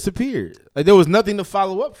and then disappeared. Like there was nothing to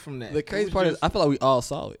follow up from that. The It crazy was part is, just- I feel like we all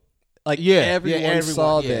saw it. Like everyone everyone,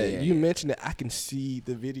 saw yeah, that. yeah, You yeah. mentioned it. I can see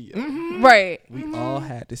the video. Right. We all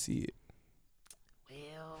had to see it.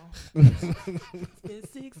 Well, it's been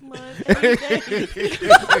 6 months, 8 days.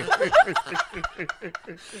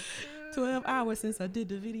 12 hours since I did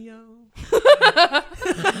the video.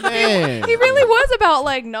 man. He really was about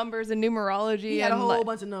like numbers and numerology He had a and whole like,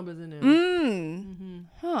 bunch of numbers in there.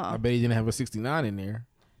 I I bet he didn't have a 69 in there.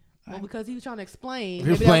 Well, because he was trying to explain. He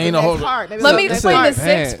was Maybe that playing the the next whole- part. Maybe Let that me was explain the next part.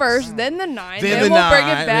 six Advance. first, then the 9, Then then the we'll bring 9,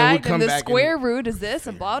 it and then back, we'll come and the back and- square root is this,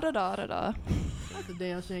 and blah, da, da, da, da. That's a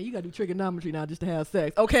damn shame. You got to do trigonometry now just to have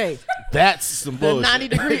sex. Okay. That's some The bullshit.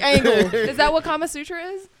 90-degree angle. Is that what Kama Sutra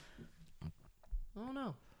is? I don't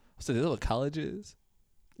know. So this is what college is?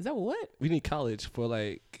 Is that what? We need college for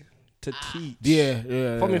like to teach.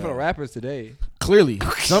 Yeah. For me, for the rappers today. Clearly,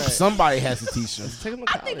 somebody has to teach them. Take them to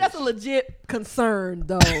I college. think that's a legit concern,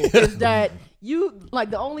 though, is that you, like,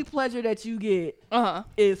 the only pleasure that you get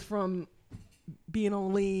is from being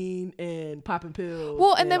on lean and popping pills.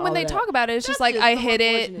 Well, and then all when they that. talk about it, it's That's just like just I so hit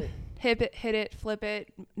it, unfortunate. hit it, flip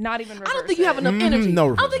it, not even reverse I don't think you have it. enough energy.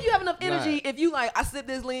 no I don't think you have enough energy Nah. if you like. I sip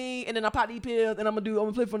this lean and then I pop these pills and I'm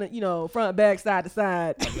gonna flip from the front, back, side to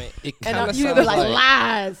side. I mean, it And kind of you sounds be like like.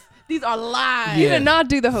 lies. These are lies. You Yeah. did not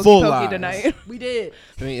do the hokey Full pokey lies. tonight. We did.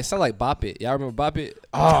 I mean, it sounds like Bop It. Y'all remember Bop It?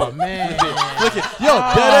 Oh man. Look at yo,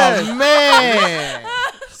 dead ass. Oh man.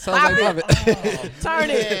 Sounds like Bop It. Turn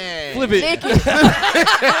it. Man. Flip it. Lick it.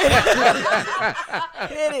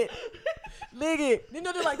 Hit it. Lick it. You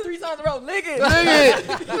know, they're like 3 times in a row. Lick it. Lick it.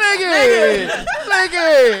 Lick it. Lick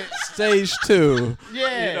it. Stage 2.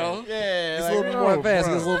 Yeah. You know? Yeah. It's like, a little bit no, more fast.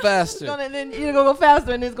 bro. It's a little faster. And then you're gonna go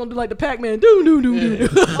faster, and it's gonna do like the Pac-Man. Do do do do.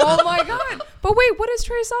 Oh my god! But wait, what is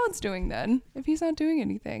Trey Songz doing then? If he's not doing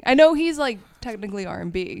anything, I know he's like technically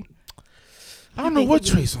R&B, I don't know what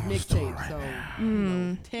Trey Songz doing Mixtape. right So now. you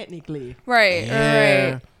know, technically, right?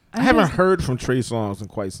 Yeah. Right. I haven't heard from Trey Songz in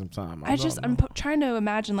quite some time. I'm trying to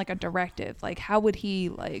imagine like a directive. Like, how would he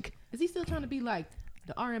like? is he still trying to be like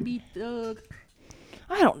the R&B thug?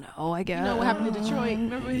 I don't know. I guess. You know what happened in Detroit?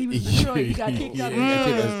 Remember when he was in Detroit? He got kicked out.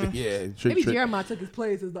 Of Yeah. Maybe Jeremiah took his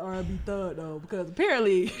place as the R&B thug though, because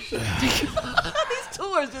apparently these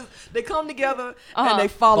tours they come together and they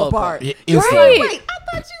fall apart. Yeah, Right. instantly. Wait,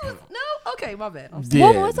 I thought you was no. Okay, my bad. I'm sorry. Yeah,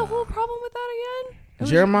 What was the nah. whole problem with that again?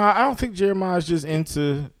 Jeremiah? I don't think Jeremiah's just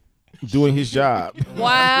into doing his job.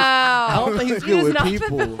 Wow. I don't think he's He good was with not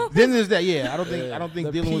people. Then there's that. Yeah, I don't think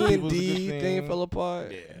The dealing with people is a P&D good thing fell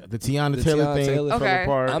apart. Yeah, the Tiana The Taylor Tiana thing Taylor. fell Okay.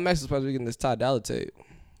 apart. I'm actually supposed to be getting this Ty Dolla tape.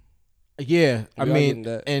 Yeah, I We are mean, getting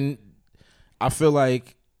that. and I feel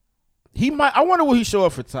like he might. I wonder will he show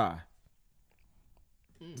up for Ty.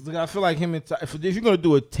 Like, I feel like him and Ty. If you're gonna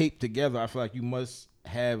do a tape together, I feel like you must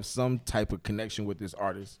have some type of connection with this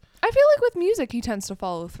artist. I feel like with music, he tends to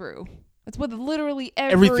follow through. It's with literally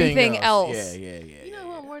everything else. Yeah. You know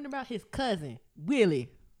who I'm worrying about? His cousin Willie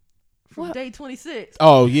from What? Day 26.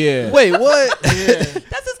 Oh yeah. Wait, what? That's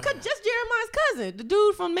his just Jeremiah's cousin, the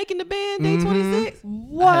dude from making the band Day 26.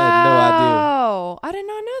 Wow. I had no idea. I did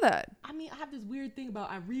not know that. I mean, I have this weird thing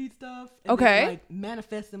about I read stuff and Okay. then, like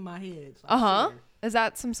manifest in my head. So I swear. Is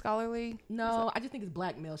that some scholarly? No, I just think it's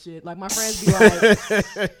blackmail shit. Like my friends be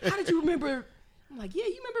like, "How did you remember?" I'm like, "Yeah,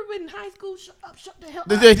 you remember when in high school? Shut up, shut the hell up."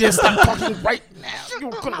 They just stop talking right now. You're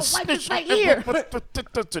up, gonna my wife snitch is right here. But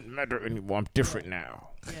that doesn't matter anymore. I'm different now.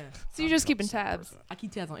 Yeah, So you're just keeping tabs. I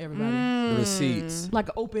keep tabs on everybody. The receipts. Like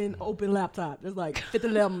an open laptop. There's like 50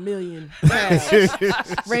 million tabs,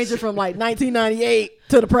 ranging from like 1998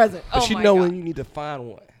 to the present. But Oh you my know God. when you need to find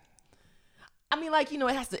one. I mean, like, you know,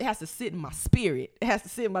 it has to sit in my spirit. It has to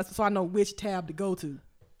sit in my, so I know which tab to go to.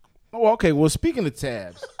 Oh, okay. Well, speaking of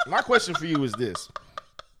tabs, my question for you is this: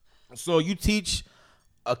 so you teach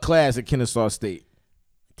a class at Kennesaw State,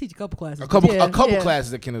 Teach a couple classes. a couple Yeah, yeah.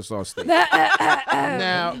 classes at Kennesaw State.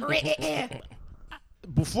 Now,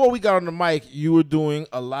 before we got on the mic, you were doing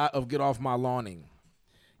a lot of get off my lawning.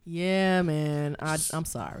 Yeah, man. I'm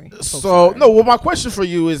sorry. I'm So sorry. no, well, my question for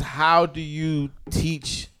you is: how do you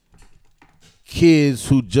teach kids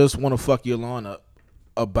who just want to fuck your lawn up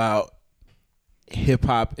about hip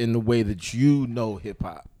hop in the way that you know hip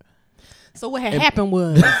hop? So what had happened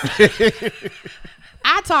was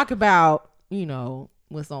I talk about, you know,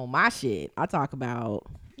 what's on my shit. I talk about,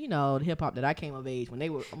 you know, the hip hop that I came of age when I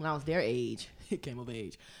was their age. It came of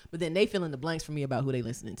age. But then they fill in the blanks for me about who they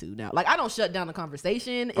listening to now. Like, I don't shut down the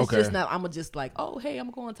conversation. It's Okay. just not, I'm just like, oh, hey, I'm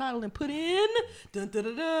going to go on Tidal and put in dun, dun,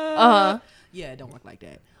 dun, dun. Uh-huh. Yeah, it don't work like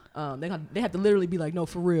that. They have to literally be like, no,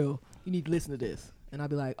 for real, you need to listen to this. And I'll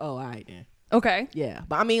be like, oh, all right then. Okay. Yeah,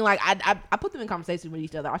 but I mean, like, I put them in conversation with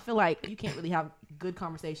each other. I feel like you can't really have good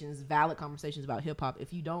conversations, valid conversations about hip hop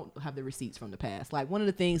if you don't have the receipts from the past. Like, one of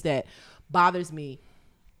the things that bothers me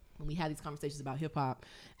when we have these conversations about hip hop,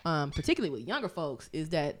 particularly with younger folks, is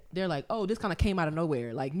that they're like, "Oh, this kind of came out of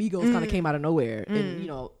nowhere." Like Migos kind of came out of nowhere, and you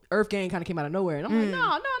know, Earth Gang kind of came out of nowhere. And I'm like,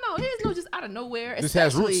 no, it is no just out of nowhere. This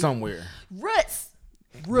has roots especially somewhere. Roots.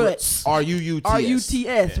 R-U-U-T-S.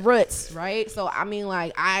 R-U-T-S, roots, right? So, I mean,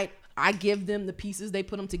 like, I give them the pieces, they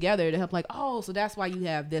put them together to help, like, oh, so that's why you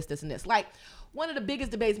have this, and this. Like, one of the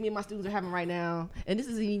biggest debates me and my students are having right now, and this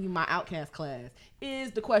isn't even my Outcast class,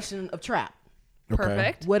 is the question of trap. Okay.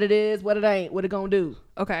 Perfect. What it is, what it ain't, what it gonna do.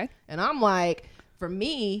 Okay. And I'm like, for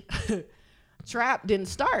me, trap didn't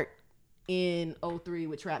start in 03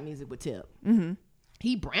 with trap music with Tip. Mm-hmm.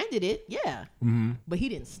 He branded it, yeah. But he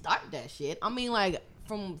didn't start that shit. I mean, like,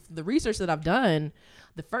 from the research that I've done,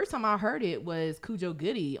 the first time I heard it was Cujo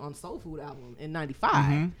Goody on Soul Food album in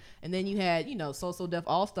 95. And then you had, you know, So Def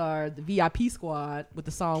All-Star, the VIP squad with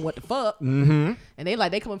the song What the Fuck. And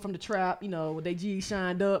they coming from the trap, you know, with they G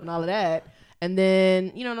shined up and all of that. And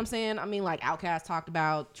then, you know what I'm saying? I mean, like, Outkast talked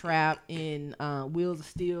about trap in Wheels of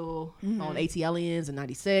Steel on ATLians in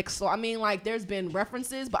 96. So, I mean, like, there's been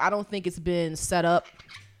references, but I don't think it's been set up.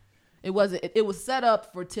 It was set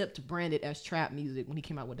up for Tip to brand it as trap music when he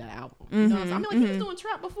came out with that album. You know what I'm saying? I mean, like, he was doing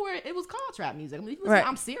trap before it was called trap music. I mean, if you listen to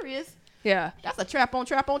I'm Serious. Yeah. That's a trap on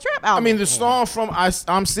trap album. I mean, the song from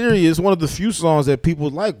I'm Serious, one of the few songs that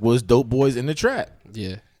people like was Dope Boys in the Trap.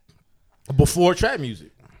 Yeah. Before trap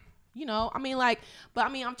music. You know, I mean, like, but I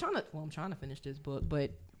mean, I'm trying to finish this book, but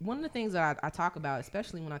one of the things that I talk about,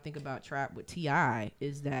 especially when I think about trap with T.I.,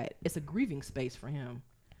 is that it's a grieving space for him.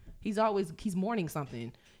 He's mourning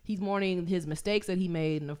something. He's mourning his mistakes that he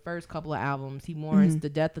made in the first couple of albums. He mourns the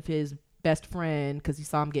death of his best friend because he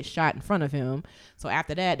saw him get shot in front of him. So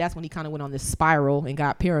after that, that's when he kind of went on this spiral and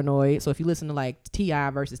got paranoid. So if you listen to like T.I.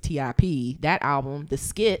 versus T.I.P., that album, the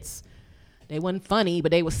skits, they wasn't funny,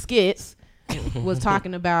 but they were skits. Was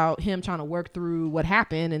talking about him trying to work through what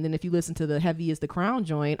happened. And then if you listen to the Heavy is the Crown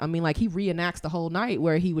joint, I mean, like, he reenacts the whole night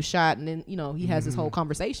where he was shot, and then, you know, he has this whole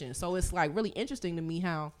conversation. So it's like really interesting to me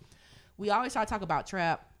how we always try to talk about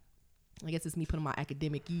trap. I guess it's me putting my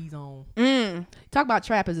academic ease on. Talk about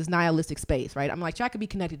trap as this nihilistic space, right? I'm like, trap could be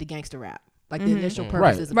connected to gangster rap. Like the initial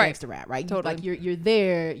purposes of gangster rap, right? Totally. Like you're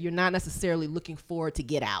there, you're not necessarily looking forward to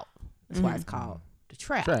get out. That's why it's called the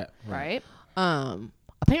trap. Right.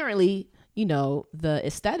 Apparently, you know, the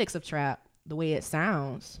aesthetics of trap, the way it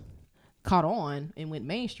sounds, caught on and went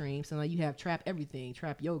mainstream. So now you have trap everything: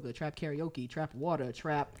 trap yoga, trap karaoke, trap water,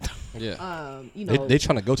 trap. Yeah. You know, they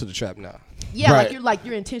trying to go to the trap now. yeah, Right. like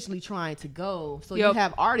you're intentionally trying to go. So you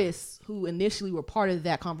have artists who initially were part of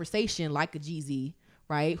that conversation, like a Jeezy,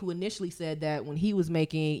 right? Who initially said that when he was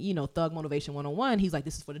making, you know, Thug Motivation 101, he's like,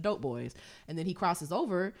 this is for the dope boys. And then he crosses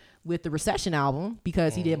over with the Recession album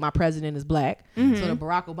because he did My President is Black. So that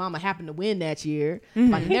Barack Obama happened to win that year.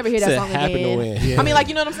 If I never hear that Said song happened to again. win. I mean, like,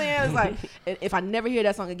 you know what I'm saying? It's like, if I never hear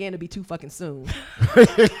that song again, it'd be too fucking soon.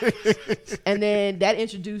 And then that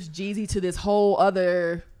introduced Jeezy to this whole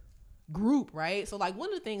other group, right? So like one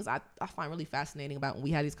of the things I find really fascinating about when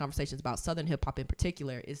we had these conversations about Southern hip hop in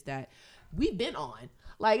particular is that we've been on.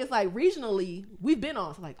 Like, it's like regionally, we've been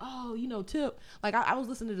on. So like, oh, you know, Tip. Like, I was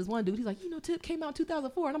listening to this one dude. He's like, you know, Tip came out in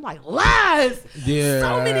 2004. And I'm like, lies. Yeah.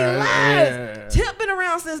 So many lies. Tip been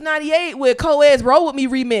around since 98 with Co-Ed's Roll With Me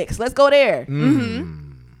remix. Let's go there.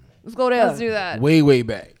 Let's go there. Let's do that. Way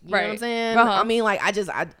back. You know what I'm saying? I mean, like, it's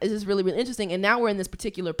just really, really interesting. And now we're in this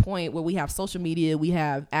particular point where we have social media, we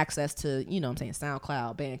have access to, you know what I'm saying,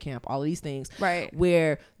 SoundCloud, Bandcamp, all of these things. Right.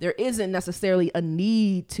 Where there isn't necessarily a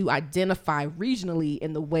need to identify regionally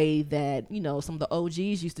in the way that, you know, some of the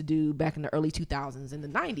OGs used to do back in the early 2000s and the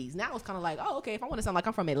 90s. Now it's kind of like, oh, okay, if I want to sound like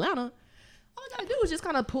I'm from Atlanta, all I gotta do is just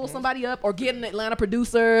kind of pull somebody up or get an Atlanta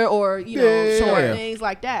producer or, you know, short things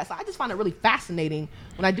like that. So I just find it really fascinating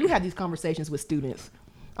when I do have these conversations with students.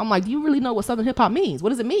 I'm like, do you really know what Southern hip hop means? What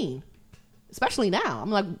does it mean? Especially now. I'm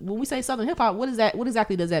like, when we say Southern hip hop, what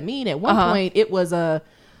exactly does that mean? At one point, it was a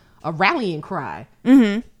rallying cry.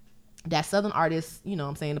 That Southern artists, you know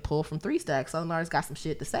what I'm saying, to pull from 3 Stacks. Southern artists got some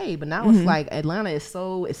shit to say, but now it's like Atlanta is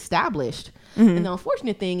so established. And the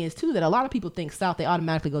unfortunate thing is, too, that a lot of people think South, they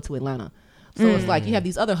automatically go to Atlanta. So it's like you have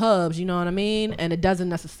these other hubs, you know what I mean? And it doesn't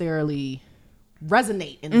necessarily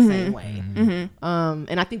resonate in the same way.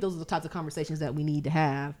 And I think those are the types of conversations that we need to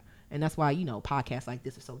have. And that's why, you know, podcasts like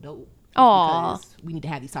this are so dope. Because we need to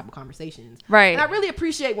have these type of conversations. Right. And I really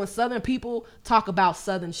appreciate when Southern people talk about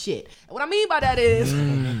Southern shit. And what I mean by that is,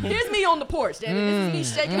 here's me on the porch. This is me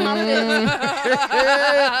shaking my fist.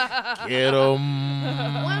 Get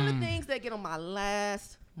 'em. One of the things that get on my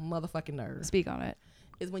last motherfucking nerves Speak on it.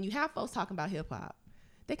 is when you have folks talking about hip hop,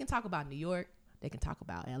 they can talk about New York, they can talk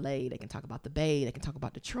about LA, they can talk about the Bay, they can talk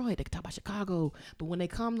about Detroit, they can talk about Chicago. But when they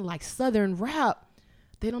come to like Southern rap,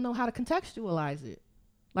 they don't know how to contextualize it.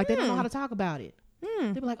 Like they don't know how to talk about it.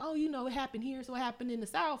 They be like, oh, you know, it happened here, so it happened in the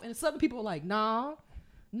South. And Southern people are like, nah,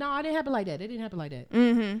 it didn't happen like that. It didn't happen like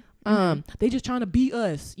that. They just trying to beat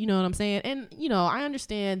us. You know what I'm saying? And, you know, I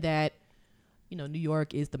understand that you know, New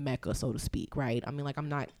York is the Mecca, so to speak, right? I mean, like, I'm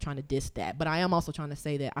not trying to diss that, but I am also trying to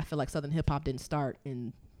say that I feel like Southern hip hop didn't start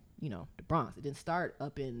in, you know, the Bronx. It didn't start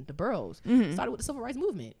up in the boroughs. It started with the civil rights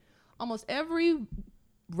movement. Almost every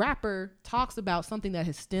rapper talks about something that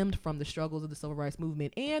has stemmed from the struggles of the civil rights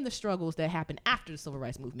movement and the struggles that happened after the civil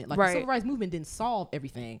rights movement. Like, the civil rights movement didn't solve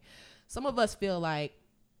everything. Some of us feel like,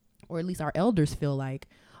 or at least our elders feel like,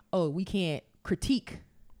 oh, we can't critique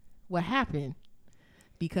what happened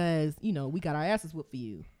because, you know, we got our asses whooped for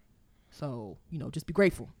you. So, you know, just be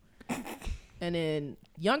grateful. And then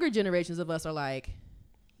younger generations of us are like,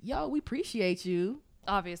 yo, we appreciate you.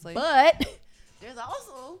 Obviously. But there's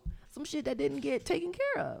also some shit that didn't get taken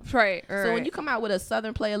care of. Right. So when you come out with a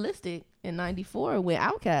Southern Playalistic in 94 with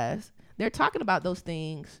Outkast, they're talking about those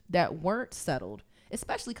things that weren't settled,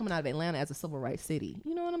 especially coming out of Atlanta as a civil rights city.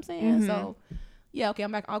 You know what I'm saying? So, yeah, okay,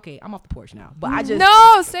 I'm back. Okay, I'm off the porch now. But I just...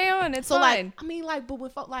 No, stay on. It's so fine. Like, I mean, like, but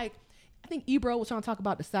with, like, I think Ebro was trying to talk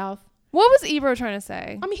about the South. What was Ebro trying to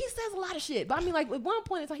say? I mean, he says a lot of shit. But I mean, like, at one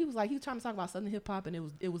point, it's like he was trying to talk about Southern hip hop and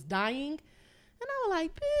it was dying. And I was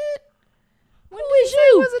like, bitch, When was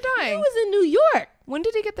you? Was it dying? He was in New York. When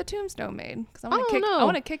did he get the tombstone made? Because I don't want to kick. know. I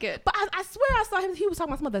want to kick it. But I swear I saw him. He was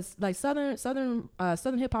talking about some of the like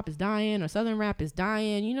Southern hip hop is dying or Southern rap is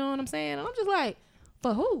dying. You know what I'm saying? And I'm just like,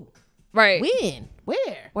 for who? Right. When?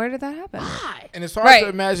 Where? Where did that happen? Why? And it's hard to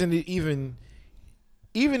imagine that even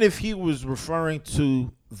if he was referring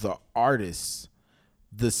to the artists,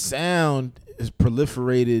 the sound is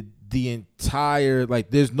proliferated the entire,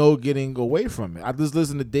 like, there's no getting away from it. I just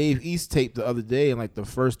listened to Dave East tape the other day, and like the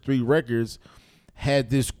first 3 records had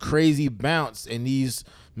this crazy bounce and these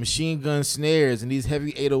machine gun snares and these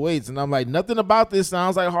heavy 808s, and I'm like, nothing about this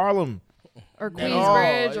sounds like Harlem Or at all.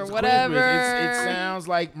 Queensbridge or It's whatever. Queensbridge. It sounds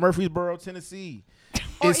like Murfreesboro, Tennessee.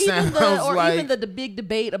 Or It even sounds like even the big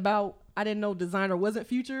debate about I didn't know Designer wasn't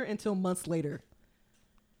Future until months later.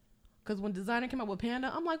 Because when Designer came out with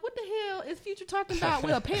Panda, I'm like, what the hell is Future talking about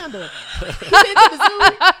with a panda? He been to the zoo.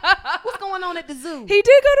 What's going on at the zoo? He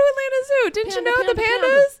did go to Atlanta Zoo. Didn't you Panda, know the panda, pandas?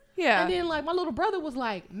 panda. Yeah. And then like my little brother was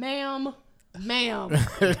like, ma'am,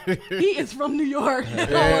 he is from New York.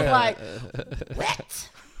 And I was like, what? So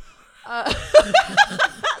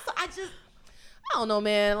I don't know,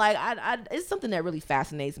 man. Like, it's something that really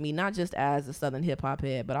fascinates me, not just as a Southern hip hop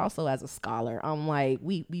head, but also as a scholar. I'm like,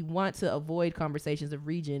 we want to avoid conversations of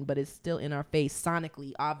region, but it's still in our face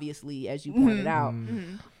sonically, obviously, as you pointed out.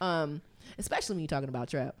 Especially when you're talking about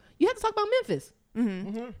trap, you have to talk about Memphis. You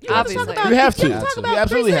have to talk Obviously. about. You have to. talk about You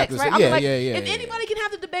absolutely have 3-6, to. right? Yeah, I'm like, yeah. If anybody can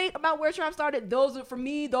have the debate about where trap started, those are for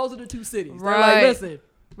me. Those are the 2 cities. They're Right. like, listen.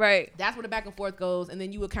 Right. That's where the back and forth goes, and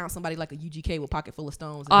then you would count somebody like a UGK with Pocket Full of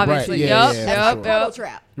Stones. And Obviously. Right, yeah, Yep. yeah, that's like proto Yep.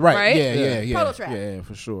 trap. Right. Right? Yeah. Proto trap. Yeah,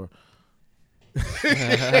 for sure.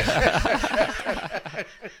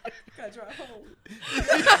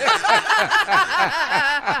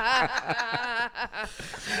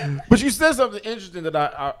 But you said something interesting that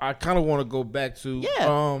I kind of want to go back to.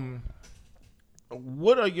 Yeah.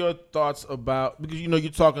 What are your thoughts about, because you're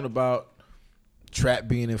talking about trap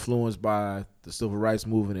being influenced by the civil rights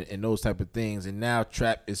movement and those type of things, and now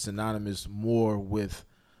trap is synonymous more with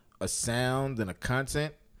a sound than a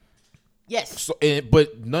content. Yes. So,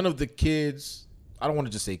 but none of the kids, I don't want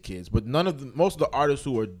to just say kids, but most of the artists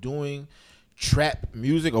who are doing trap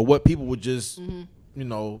music, or what people would just,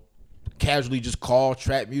 casually just call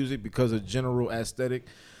trap music because of general aesthetic,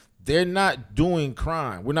 they're not doing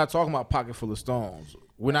crime. We're not talking about Pocket Full of Stones.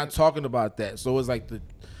 We're not talking about that. So it's like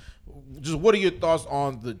just what are your thoughts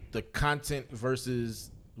on the content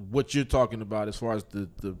versus what you're talking about as far as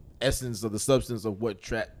the essence of the substance of what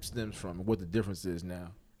trap stems from and what the difference is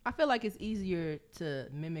now? I feel like it's easier to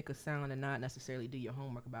mimic a sound and not necessarily do your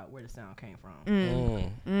homework about where the sound came from.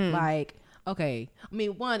 Like, okay, I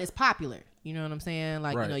mean, one, it's popular. You know what I'm saying?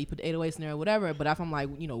 Like, Right. you put the 808s in there or whatever. But if I'm like,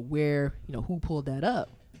 where, who pulled that up?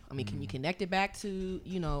 I mean, can you connect it back to,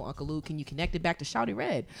 Uncle Luke? Can you connect it back to Shawty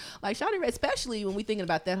Red? Like, Shawty Red, especially when we thinking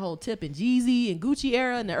about that whole Tip and Jeezy and Gucci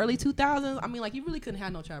era in the early 2000s. I mean, like, you really couldn't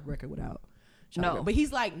have no trap record without Shawty No. Red. But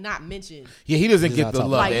he's, like, not mentioned. Yeah, he doesn't He's get not the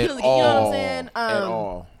talking love Like, at you know all. what I'm saying? At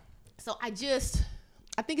all. So I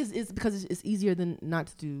think it's because it's easier than not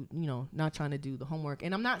to do, not trying to do the homework.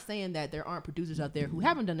 And I'm not saying that there aren't producers out there who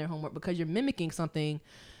haven't done their homework, because you're mimicking something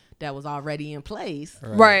that was already in place.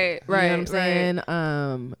 Right. You know what I'm saying?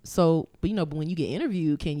 But when you get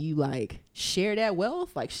interviewed, can you like share that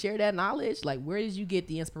wealth, like share that knowledge? Like, where did you get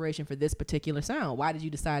the inspiration for this particular sound? Why did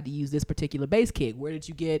you decide to use this particular bass kick? Where did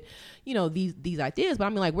you get, these ideas? But I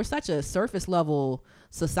mean, like, we're such a surface level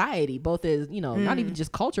society, both as, not even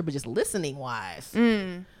just culture, but just listening wise,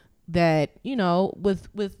 that,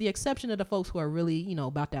 with the exception of the folks who are really,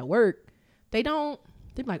 about that work, they don't.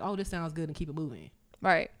 They're like, oh, this sounds good, and keep it moving.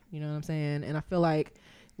 Right. You know what I'm saying? And I feel like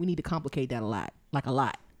we need to complicate that a lot.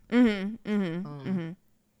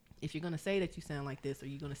 If you're gonna say that you sound like this, or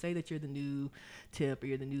you're gonna say that you're the new Tip, or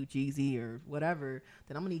you're the new Jeezy, or whatever,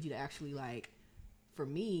 then I'm gonna need you to actually like. For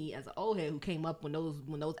me, as an old head who came up when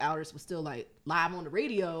those artists were still like live on the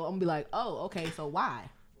radio, I'm gonna be like, oh, okay, so why,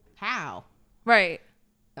 how? Right.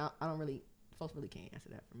 I don't really. Folks really can't answer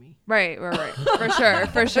that for me. Right.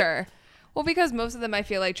 For sure. Well, because most of them, I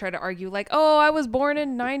feel like, try to argue like, oh, I was born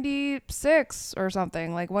in 96 or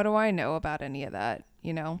something. Like, what do I know about any of that?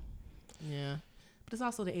 You know? Yeah. But it's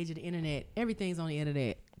also the age of the internet. Everything's on the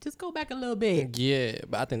internet. Just go back a little bit. Yeah,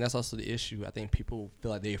 but I think that's also the issue. I think people feel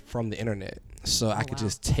like they're from the internet. So I could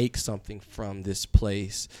just take something from this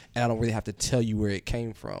place, and I don't really have to tell you where it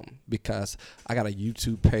came from, because I got a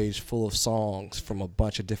YouTube page full of songs from a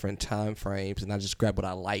bunch of different time frames, and I just grab what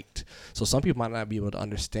I liked. So some people might not be able to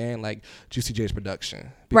understand like Juicy J's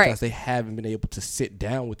production, because they haven't been able to sit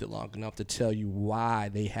down with it long enough to tell you why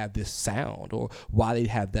they have this sound or why they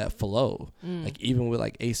have that flow. Like even with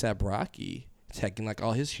like A$AP Rocky, taking like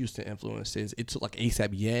all his Houston influences, it took like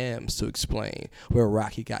A$AP Yams to explain where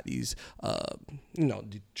Rocky got these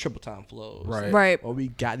the triple time flows, Right. or we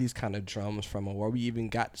got these kind of drums from, or where we even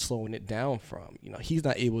got slowing it down from. He's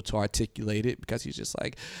not able to articulate it because he's just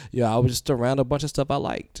like, I was just around a bunch of stuff I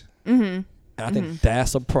liked. And I think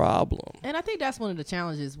that's a problem. And I think that's one of the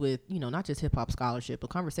challenges with, not just hip hop scholarship,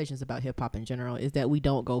 but conversations about hip hop in general, is that we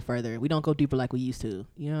don't go further. We don't go deeper like we used to.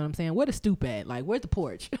 You know what I'm saying? Where the stoop at? Like, where's the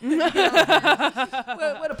porch? where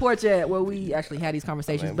the porch at? Where we actually had these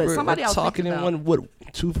conversations. But somebody else talking in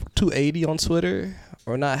 280 on Twitter,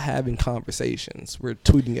 or not having conversations. We're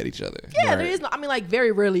tweeting at each other. Yeah, there is no. I mean, like,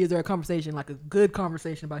 very rarely is there a conversation, like a good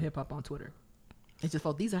conversation about hip hop on Twitter. It's just,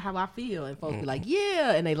 folks, these are how I feel. And folks be like,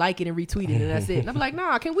 yeah. And they like it and retweet it, and that's it. And I'm like,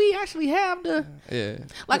 nah, can we actually have the... Yeah.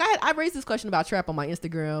 Like, I raised this question about trap on my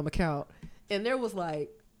Instagram account, and there was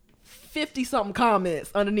like 50-something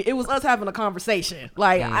comments underneath. It was us having a conversation.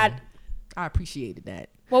 Like, I appreciated that.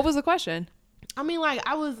 What was the question? I mean, like,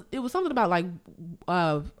 it was something about like,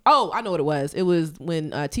 I know what it was. It was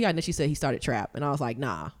when T.I. initially said he started trap, and I was like,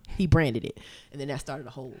 nah, he branded it. And then that started a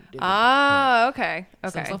whole different okay.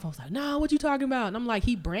 So some folks like, nah, what you talking about? And I'm like,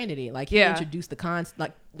 he branded it. Like, he introduced the concept,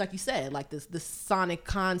 like you said, like this sonic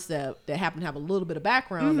concept that happened to have a little bit of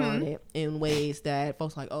background on it in ways that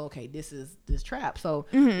folks like, oh, okay, this is this trap. So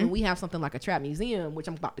when we have something like a trap museum, which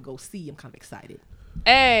I'm about to go see, I'm kind of excited.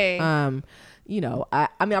 Hey. I mean,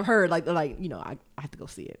 I've heard like I have to go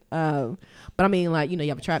see it. But I mean, like, you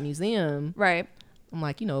have a trap museum. Right. I'm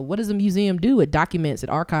like, what does a museum do? It documents, it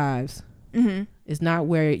archives. It's not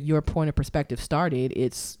where your point of perspective started.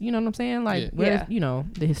 It's, you know what I'm saying? Like, where's,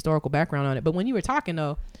 the historical background on it. But when you were talking,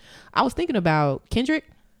 though, I was thinking about Kendrick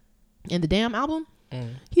and the Damn album.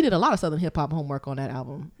 He did a lot of Southern hip hop homework on that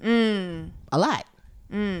album. A lot.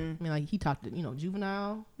 I mean, like, he talked to,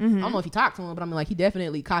 Juvenile. I don't know if he talked to him, but I mean, like, he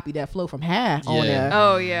definitely copied that flow from Half on there.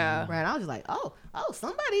 Oh, yeah. Right. I was just like, oh,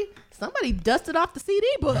 somebody dusted off the CD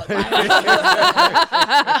book. Like,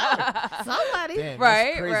 somebody. Damn, Right,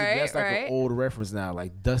 that's crazy. right, That's like right. an old reference now.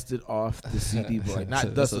 Like, dusted off the CD book. Like,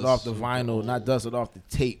 not dusted off the vinyl, not dusted off the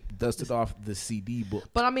tape, dusted off the CD book.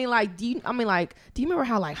 But I mean, like, do you remember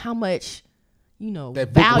how much,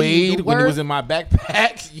 That book value weighed the when it work? was in my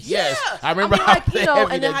backpack. Yes, Yeah. I remember mean, how like, heavy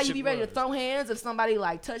and then that how you shit be ready to was. throw hands if somebody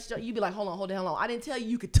like touched you. You be like, hold on. I didn't tell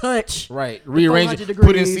you could touch. Right, rearrange it, 400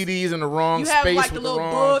 put in degrees. CDs in the wrong You have space like the with little the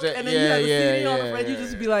wrong. book, and then you have the CD on the front. You yeah.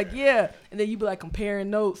 just be like, yeah, and then you be like comparing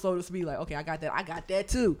notes, so to speak. Like, okay, I got that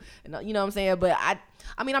too. And you know what I'm saying? But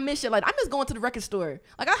I mean, I miss shit. Like, I miss going to the record store.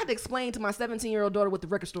 Like, I had to explain to my 17-year-old daughter what the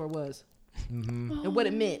record store was and what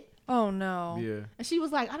it meant. Oh, no. Yeah. And she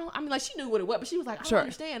was like, she knew what it was, but she was like, I Sure. don't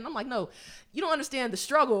understand. And I'm like, no, you don't understand the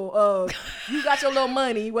struggle of you got your little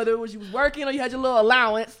money, whether it was you was working or you had your little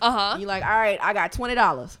allowance. Uh-huh. And you're like, all right, I got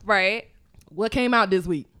 $20. Right. What came out this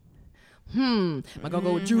week? Am I gonna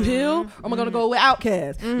go with Drew Hill or am I gonna go with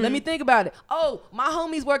Outkast? Let me think about it. Oh, my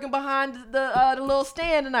homie's working behind the little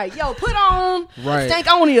stand tonight. Yo, put on Right.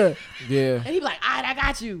 Stankonia. Yeah. And he be like, all right, I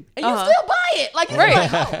got you. And Uh-huh. you still buy it. Like, you're Right.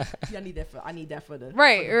 like, oh, yeah, I need that for the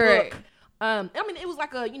Right, for the right. book. I mean, it was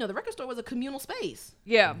like the record store was a communal space.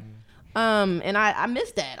 Yeah. And I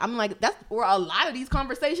missed that. I'm like, that's where a lot of these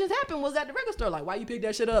conversations happen, was at the record store. Like, why you pick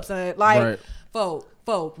that shit up, son? Like, Right.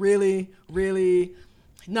 folk, really?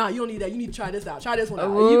 Nah, you don't need that. You need to try this out. Try this one out.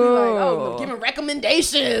 And you be like, giving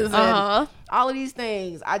recommendations and all of these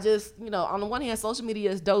things. I just, on the one hand, social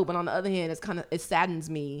media is dope, but on the other hand, it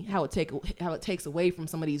saddens me how it takes away from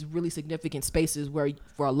some of these really significant spaces where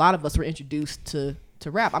a lot of us were introduced to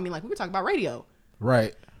rap. I mean, like, we were talking about radio.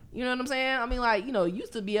 Right. You know what I'm saying? I mean, like, you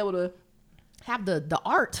used to be able to have the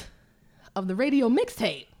art of the radio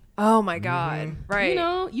mixtape. Oh my God! Right.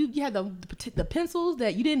 You had the pencils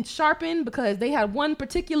that you didn't sharpen because they had one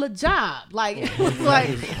particular job. Like it was like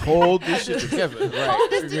hold this shit together. Right. hold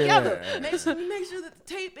this together. Make sure that the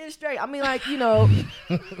tape is straight. I mean, like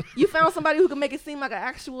you found somebody who can make it seem like an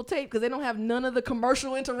actual tape because they don't have none of the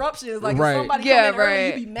commercial interruptions. Like Right. if somebody Yeah, come in early,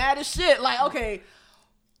 right. you be mad as shit. Like okay.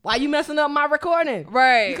 Why you messing up my recording?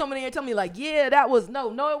 Right. You come in here and tell me like, yeah, that was no,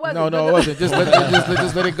 it wasn't. No, it wasn't. Just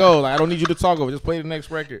let it go. Like I don't need you to talk over. Just play the next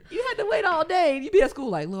record. You had to wait all day. You be at school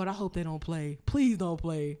like, Lord, I hope they don't play. Please don't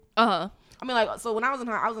play. Uh-huh. I mean, like, so when I was in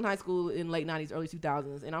high school in late 90s, early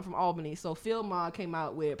 2000s, and I'm from Albany, so Phil Mod came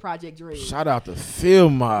out with Project Dream. Shout out to Phil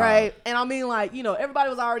Mod. Right? And I mean, like, everybody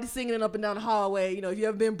was already singing it up and down the hallway. If you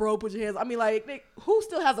ever been broke, put your hands. I mean, like, Nick, who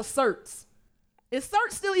still has a certs? Is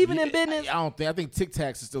certs still even in business? I think Tic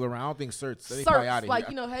Tacs is still around. I don't think certs. They probably out Certs, of like,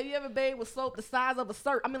 here. have you ever bathed with soap the size of a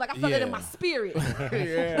cert? I mean, like, I felt that in Yeah. my spirit.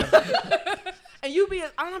 Yeah. And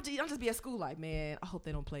I'm just be at school like, man, I hope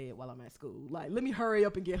they don't play it while I'm at school. Like, let me hurry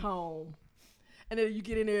up and get home. And then you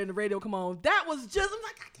get in there and the radio come on. That was just, I'm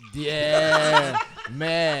like, Yeah,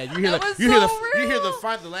 man. You hear That the was you hear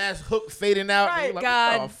so the last hook fading out. and Right. you're like,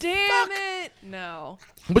 God what the damn fuck? it! No.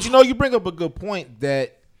 But you bring up a good point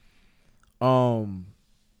that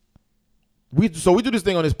we do this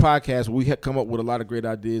thing on this podcast where we come up with a lot of great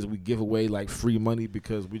ideas. We give away like free money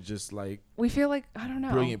because we just like We feel like I don't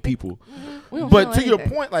know. brilliant people. We don't But feel to your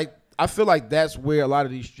anything. point, like I feel like that's where a lot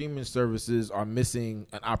of these streaming services are missing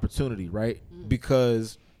an opportunity, right?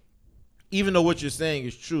 Because even though what you're saying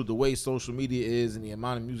is true, the way social media is and the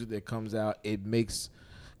amount of music that comes out, it makes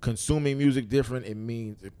consuming music different. It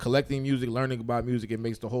means collecting music, learning about music. It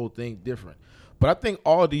makes the whole thing different. But I think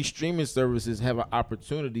all these streaming services have an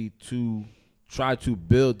opportunity to try to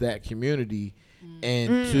build that community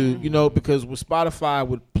and to, because with Spotify,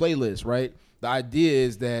 with playlists, right? The idea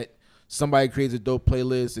is that somebody creates a dope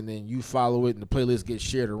playlist and then you follow it and the playlist gets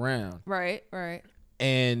shared around. Right. Right.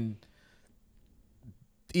 And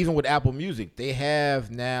even with Apple Music, they have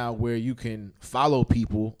now where you can follow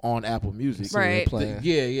people on Apple Music. See what they're Right. playing.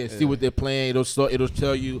 Yeah. See what they're playing. It'll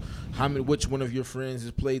tell you which one of your friends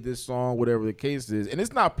has played this song, whatever the case is. And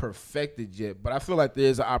it's not perfected yet, but I feel like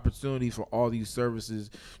there's an opportunity for all these services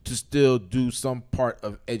to still do some part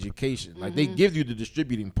of education. Like they give you the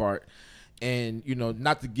distributing part. And,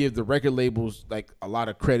 not to give the record labels like a lot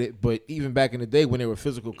of credit, but even back in the day when there were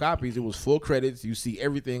physical copies, it was full credits. You see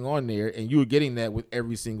everything on there and you were getting that with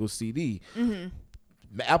every single CD.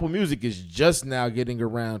 Apple Music is just now getting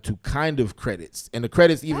around to kind of credits. And the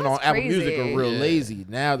credits even That's on Apple Music crazy. are real Yeah. lazy.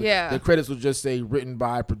 Now the credits will just say written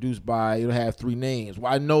by, produced by, it'll have 3 names.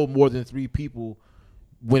 Well, I know more than 3 people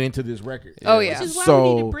went into this record. Oh, yeah. which is why So-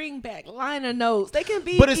 we need to bring back liner notes. They can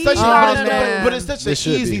be But it's such, easy a, liner man. but it's such They an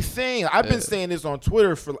should easy be. thing. I've been saying this on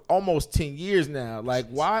Twitter for almost 10 years now. Like,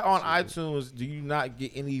 why on iTunes do you not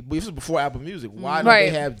get any? This is before Apple Music. Why don't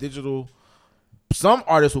Right. they have digital? Some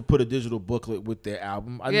artists will put a digital booklet with their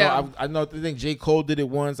album. I know. I think J. Cole did it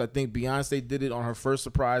once. I think Beyonce did it on her first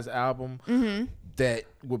surprise album. That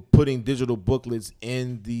were putting digital booklets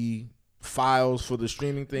in the files for the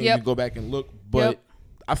streaming thing. Yep. You go back and look, but.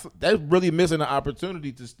 That's really missing an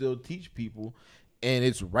opportunity to still teach people, and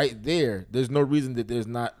it's right there. There's no reason that there's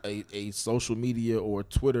not a social media or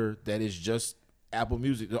Twitter that is just Apple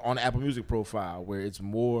Music on the Apple Music profile where it's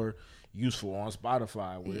more useful on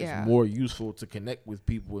Spotify where Yeah. it's more useful to connect with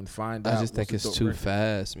people and find out. I just think what's a it's dope too record.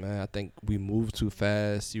 fast, man. I think we move too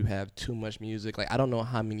fast. You have too much music. Like I don't know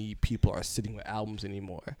how many people are sitting with albums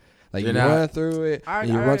anymore. Like They're you not. run through it, Our, and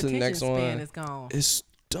you our run to the attention next span one. is gone. It's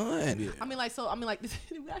done.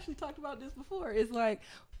 we actually talked about this before. It's like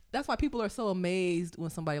that's why people are so amazed when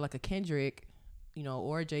somebody like a Kendrick,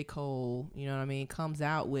 or a J. Cole, comes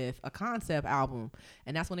out with a concept album,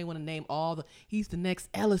 and that's when they want to name he's the next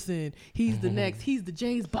Ellison, he's the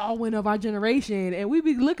James Baldwin of our generation, and we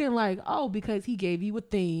be looking like, oh, because he gave you a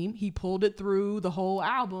theme, he pulled it through the whole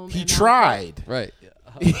album. He and now- tried. Right.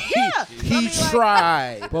 Yeah, He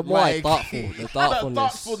tried. But more like thoughtful. The thoughtfulness. The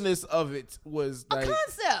thoughtfulness of it was a like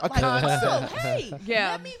concept. a Like, concept. oh, hey,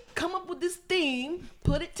 Yeah. let me come up with this theme,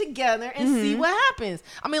 put it together, and see what happens.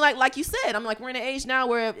 I mean, like you said, we're in an age now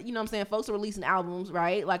where, folks are releasing albums,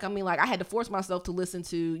 right? Like, I had to force myself to listen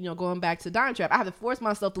to, going back to Dime Trap. I had to force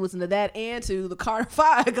myself to listen to that and to the Carter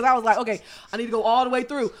 5 because I was like, okay, I need to go all the way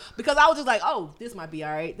through because I was just like, oh, this might be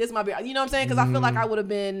all right. This might be, you know what I'm saying? Because I feel like I would have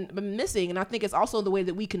been missing. And I think it's also the way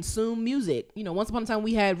that we consume music. Once upon a time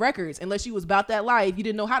we had records. Unless you was about that life, you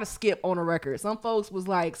didn't know how to skip on a record. Some folks was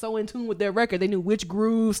like so in tune with their record, they knew which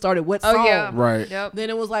groove started what song. Oh yeah. Right. Yep. Then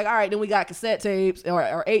it was like, all right, then we got cassette tapes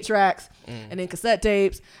or 8 tracks, and then cassette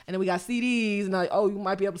tapes, and then we got CDs, and like, oh, you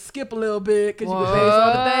might be able to skip a little bit because you can base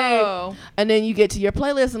on the thing. And then you get to your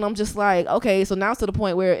playlist, and I'm just like, okay, so now it's to the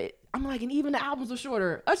point where I'm like, and even the albums are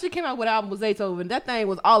shorter. Usher came out with an album with Beethoven. That thing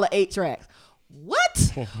was all of 8 tracks.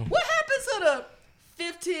 What? What happened to the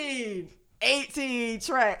 15, 18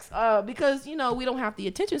 tracks? Because, you know, we don't have the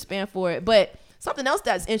attention span for it. But something else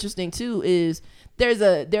that's interesting too is there's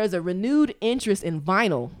a renewed interest in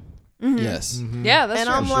vinyl. Yes. Yeah, that's And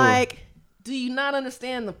true. I'm like, do you not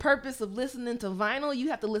understand the purpose of listening to vinyl? You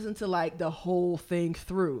have to listen to like the whole thing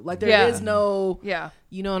through. Like there is no,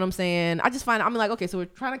 you know what I'm saying? I just find, I'm like, okay, so we're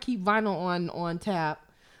trying to keep vinyl on tap,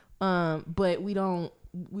 but we don't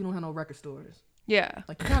have no record stores. Yeah.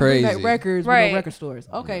 Like you kind of bring back Crazy. records, with Right. no record stores.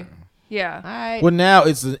 Okay, Yeah. all right. Well, now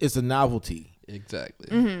it's a novelty. Exactly.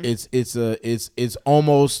 It's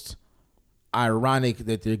almost ironic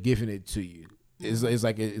that they're giving it to you. It's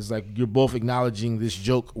like you're both acknowledging this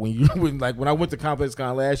joke when I went to Complex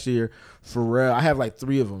Con last year. Pharrell, I have like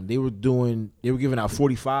 3 of them. They were giving out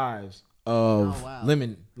 45s of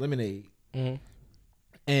lemonade,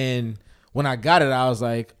 and when I got it, I was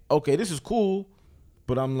like, okay, this is cool,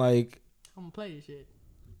 but I'm like, I'm gonna play this shit.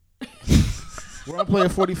 we're gonna play a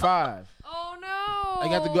 45. Oh no. I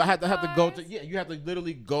have to go to you have to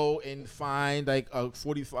literally go and find like a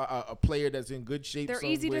 45 a player that's in good shape. They're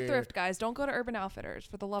easy to somewhere. thrift, guys. Don't go to Urban Outfitters,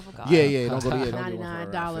 for the love of God. Yeah, don't go to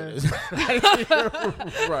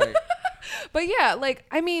 $99. Right. But yeah, like,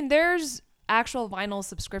 I mean, there's actual vinyl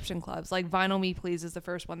subscription clubs. Like Vinyl Me Please is the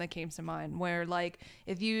first one that came to mind, where like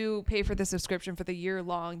if you pay for the subscription for the year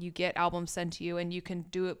long, you get albums sent to you, and you can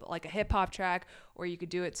do it like a hip hop track, or you could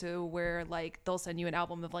do it to where like they'll send you an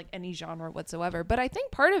album of like any genre whatsoever. But I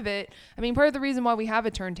think part of the reason why we have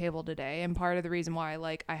a turntable today, and part of the reason why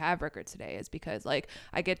like I have records today, is because like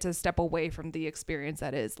I get to step away from the experience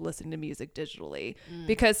that is listening to music digitally,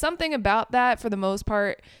 because something about that for the most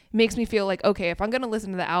part makes me feel like, okay, if I'm going to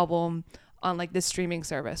listen to the album on like this streaming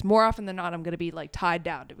service, more often than not, I'm going to be like tied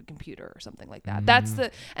down to a computer or something like that. That's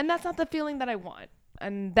not the feeling that I want.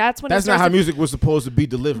 And that's when that's not how music was supposed to be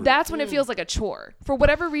delivered. That's when it feels like a chore. For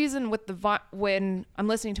whatever reason, with when I'm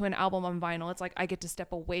listening to an album on vinyl, it's like I get to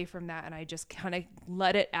step away from that, and I just kind of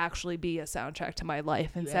let it actually be a soundtrack to my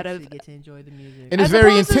life instead of get to enjoy the music. and it's as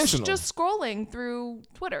very opposed to intentional. just scrolling through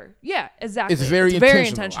Twitter. Yeah, exactly. It's very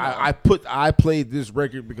intentional. intentional. I played this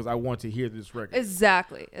record because I want to hear this record.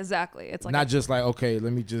 Exactly. It's like not just like, okay,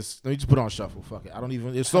 let me just put it on shuffle. Fuck it. I don't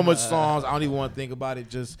even. There's so much songs. I don't even want to think about it.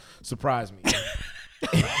 Just surprise me.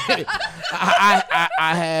 I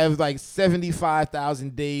have like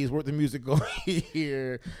 75,000 days worth of music going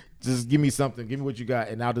here. Just give me something. Give me what you got,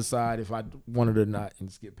 and I'll decide if I want it or not,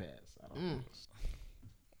 and skip past. I don't know.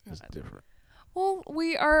 It's different. Well,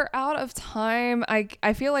 we are out of time.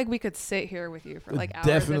 I feel like we could sit here with you for like hours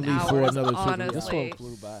Definitely and hours. for another trip. This Honestly, one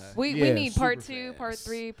flew by. we Yeah, need part super 2, part fast.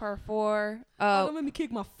 3, part 4. Don't let me kick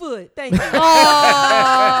my foot. Thank you. Oh.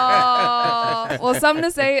 Well, Something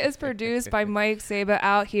to Say is produced by Mike Saba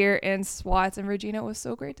out here in Swats. And Regina, it was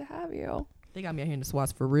so great to have you. They got me out here in the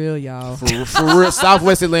Swats for real, y'all. For real,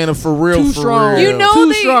 Southwest Atlanta, for real, Too for strong. real. You know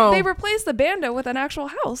Too strong. they replaced the bando with an actual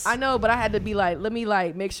house. I know, but I had to be like, let me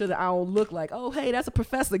like make sure that I don't look like, oh, hey, that's a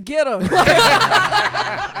professor. Get him.